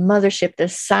is a mothership, the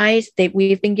size that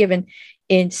we've been given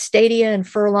in stadia and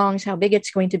furlongs, how big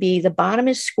it's going to be. The bottom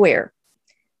is square,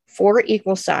 4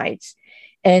 equal sides,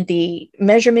 and the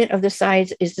measurement of the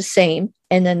sides is the same.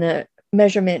 And then the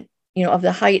measurement, of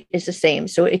the height is the same.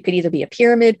 So it could either be a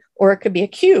pyramid or it could be a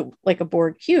cube, like a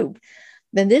board cube.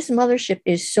 Then this mothership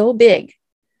is so big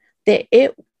that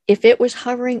if it was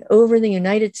hovering over the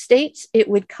United States, it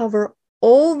would cover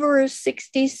over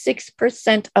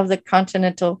 66% of the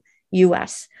continental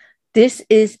US. This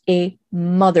is a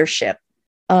mothership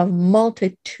of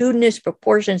multitudinous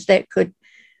proportions that could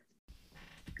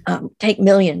take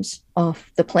millions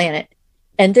off the planet.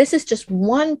 And this is just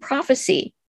one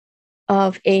prophecy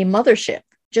of a mothership,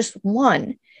 just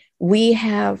one. We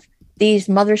have these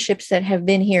motherships that have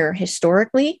been here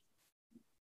historically.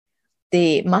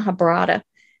 The Mahabharata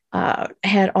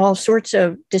had all sorts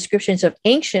of descriptions of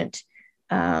ancient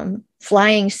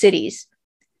flying cities.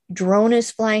 Drona's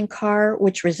flying car,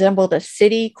 which resembled a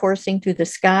city coursing through the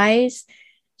skies.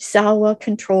 Salwa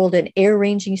controlled an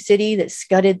air-ranging city that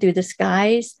scudded through the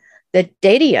skies. The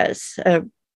Daityas,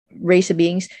 race of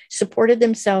beings, supported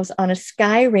themselves on a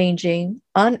sky-ranging,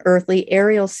 unearthly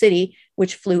aerial city,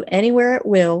 which flew anywhere at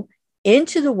will,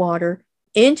 into the water,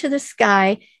 into the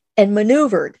sky, and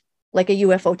maneuvered like a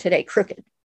UFO today, crooked,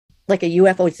 like a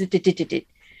UFO.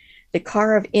 The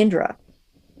car of Indra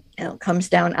comes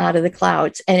down out of the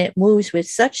clouds, and it moves with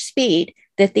such speed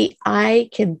that the eye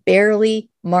can barely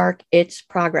mark its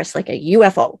progress, like a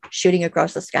UFO shooting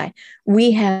across the sky.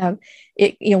 We have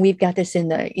it, we've got this in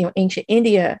the ancient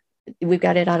India we've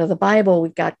got it out of the Bible.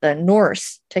 We've got the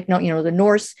Norse the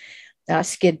Norse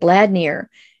Skid Bladnir.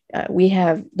 We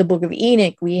have the Book of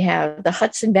Enoch. We have the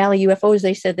Hudson Valley UFOs.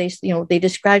 They said they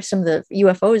described some of the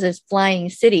UFOs as flying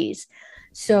cities.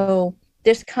 So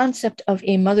this concept of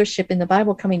a mothership in the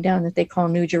Bible coming down that they call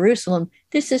New Jerusalem,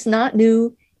 this is not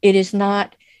new. It is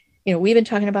not, we've been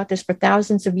talking about this for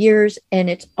thousands of years, and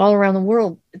it's all around the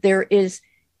world. There is,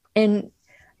 and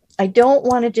I don't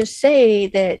want to just say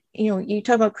that, you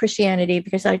talk about Christianity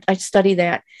because I study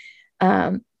that.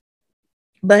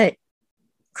 But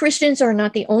Christians are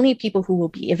not the only people who will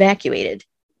be evacuated.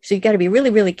 So you've got to be really,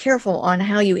 really careful on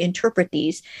how you interpret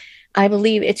these. I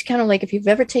believe it's kind of like if you've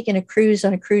ever taken a cruise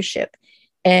on a cruise ship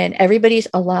and everybody's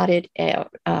allotted a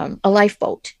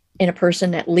lifeboat and a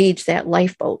person that leads that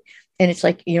lifeboat. And it's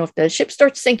like, if the ship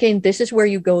starts sinking, this is where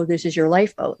you go. This is your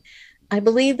lifeboat. I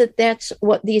believe that that's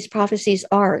what these prophecies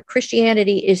are.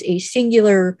 Christianity is a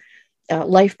singular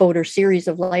lifeboat or series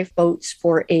of lifeboats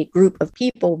for a group of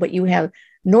people, but you have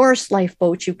Norse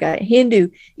lifeboats, you've got Hindu,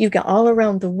 you've got all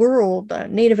around the world,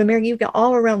 Native American, you've got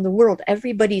all around the world.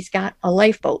 Everybody's got a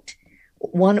lifeboat,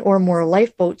 one or more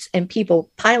lifeboats, and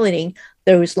people piloting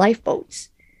those lifeboats.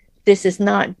 This is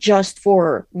not just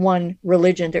for one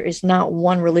religion. There is not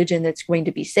one religion that's going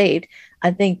to be saved.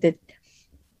 I think that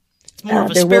it's more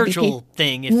of a spiritual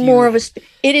thing. It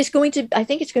is going to, I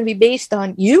think it's going to be based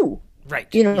on you,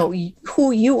 right?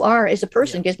 Who you are as a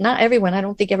person, because not everyone, I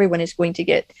don't think everyone is going to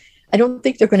get, I don't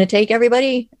think they're going to take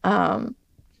everybody. But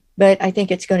I think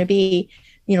it's going to be,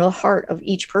 the heart of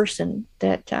each person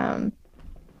that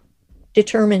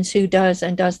determines who does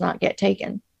and does not get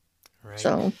taken. Right.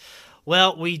 So,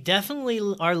 well, we definitely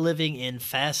are living in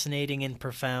fascinating and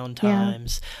profound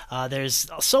times. Yeah. There's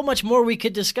so much more we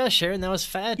could discuss, Sharon. That was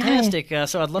fantastic.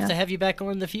 So I'd love to have you back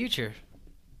on in the future.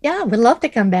 Yeah, we'd love to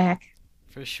come back.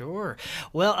 For sure.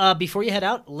 Well, before you head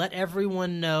out, let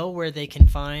everyone know where they can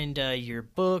find your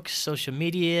books, social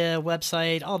media,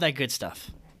 website, all that good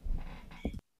stuff.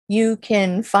 You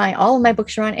can find all of my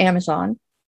books are on Amazon.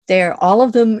 All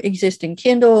of them exist in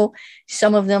Kindle.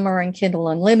 Some of them are in Kindle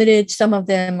Unlimited. Some of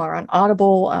them are on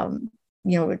Audible,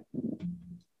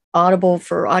 Audible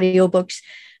for audiobooks.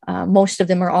 Most of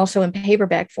them are also in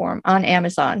paperback form on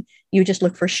Amazon. You just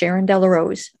look for Sharon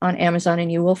Delarose on Amazon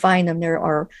and you will find them. There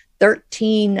are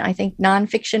 13, I think,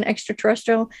 nonfiction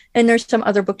extraterrestrial, and there's some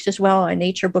other books as well,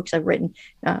 nature books I've written,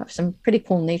 some pretty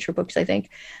cool nature books, I think,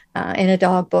 and a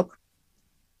dog book.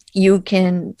 You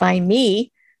can find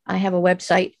me. I have a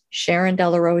website,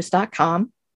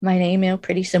 SharonDelarose.com. My name,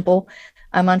 pretty simple.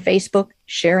 I'm on Facebook,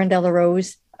 Sharon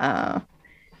Delarose.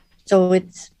 So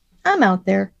I'm out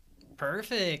there.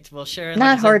 Perfect. Well, Sharon,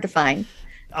 not hard to find.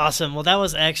 Awesome. Well, that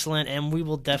was excellent, and we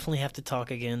will definitely have to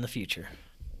talk again in the future.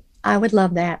 I would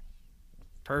love that.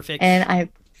 Perfect. And I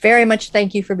very much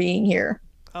thank you for being here.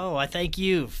 Oh, I thank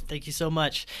you. Thank you so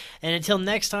much. And until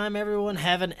next time, everyone,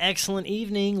 have an excellent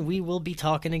evening. We will be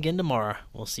talking again tomorrow.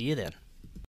 We'll see you then.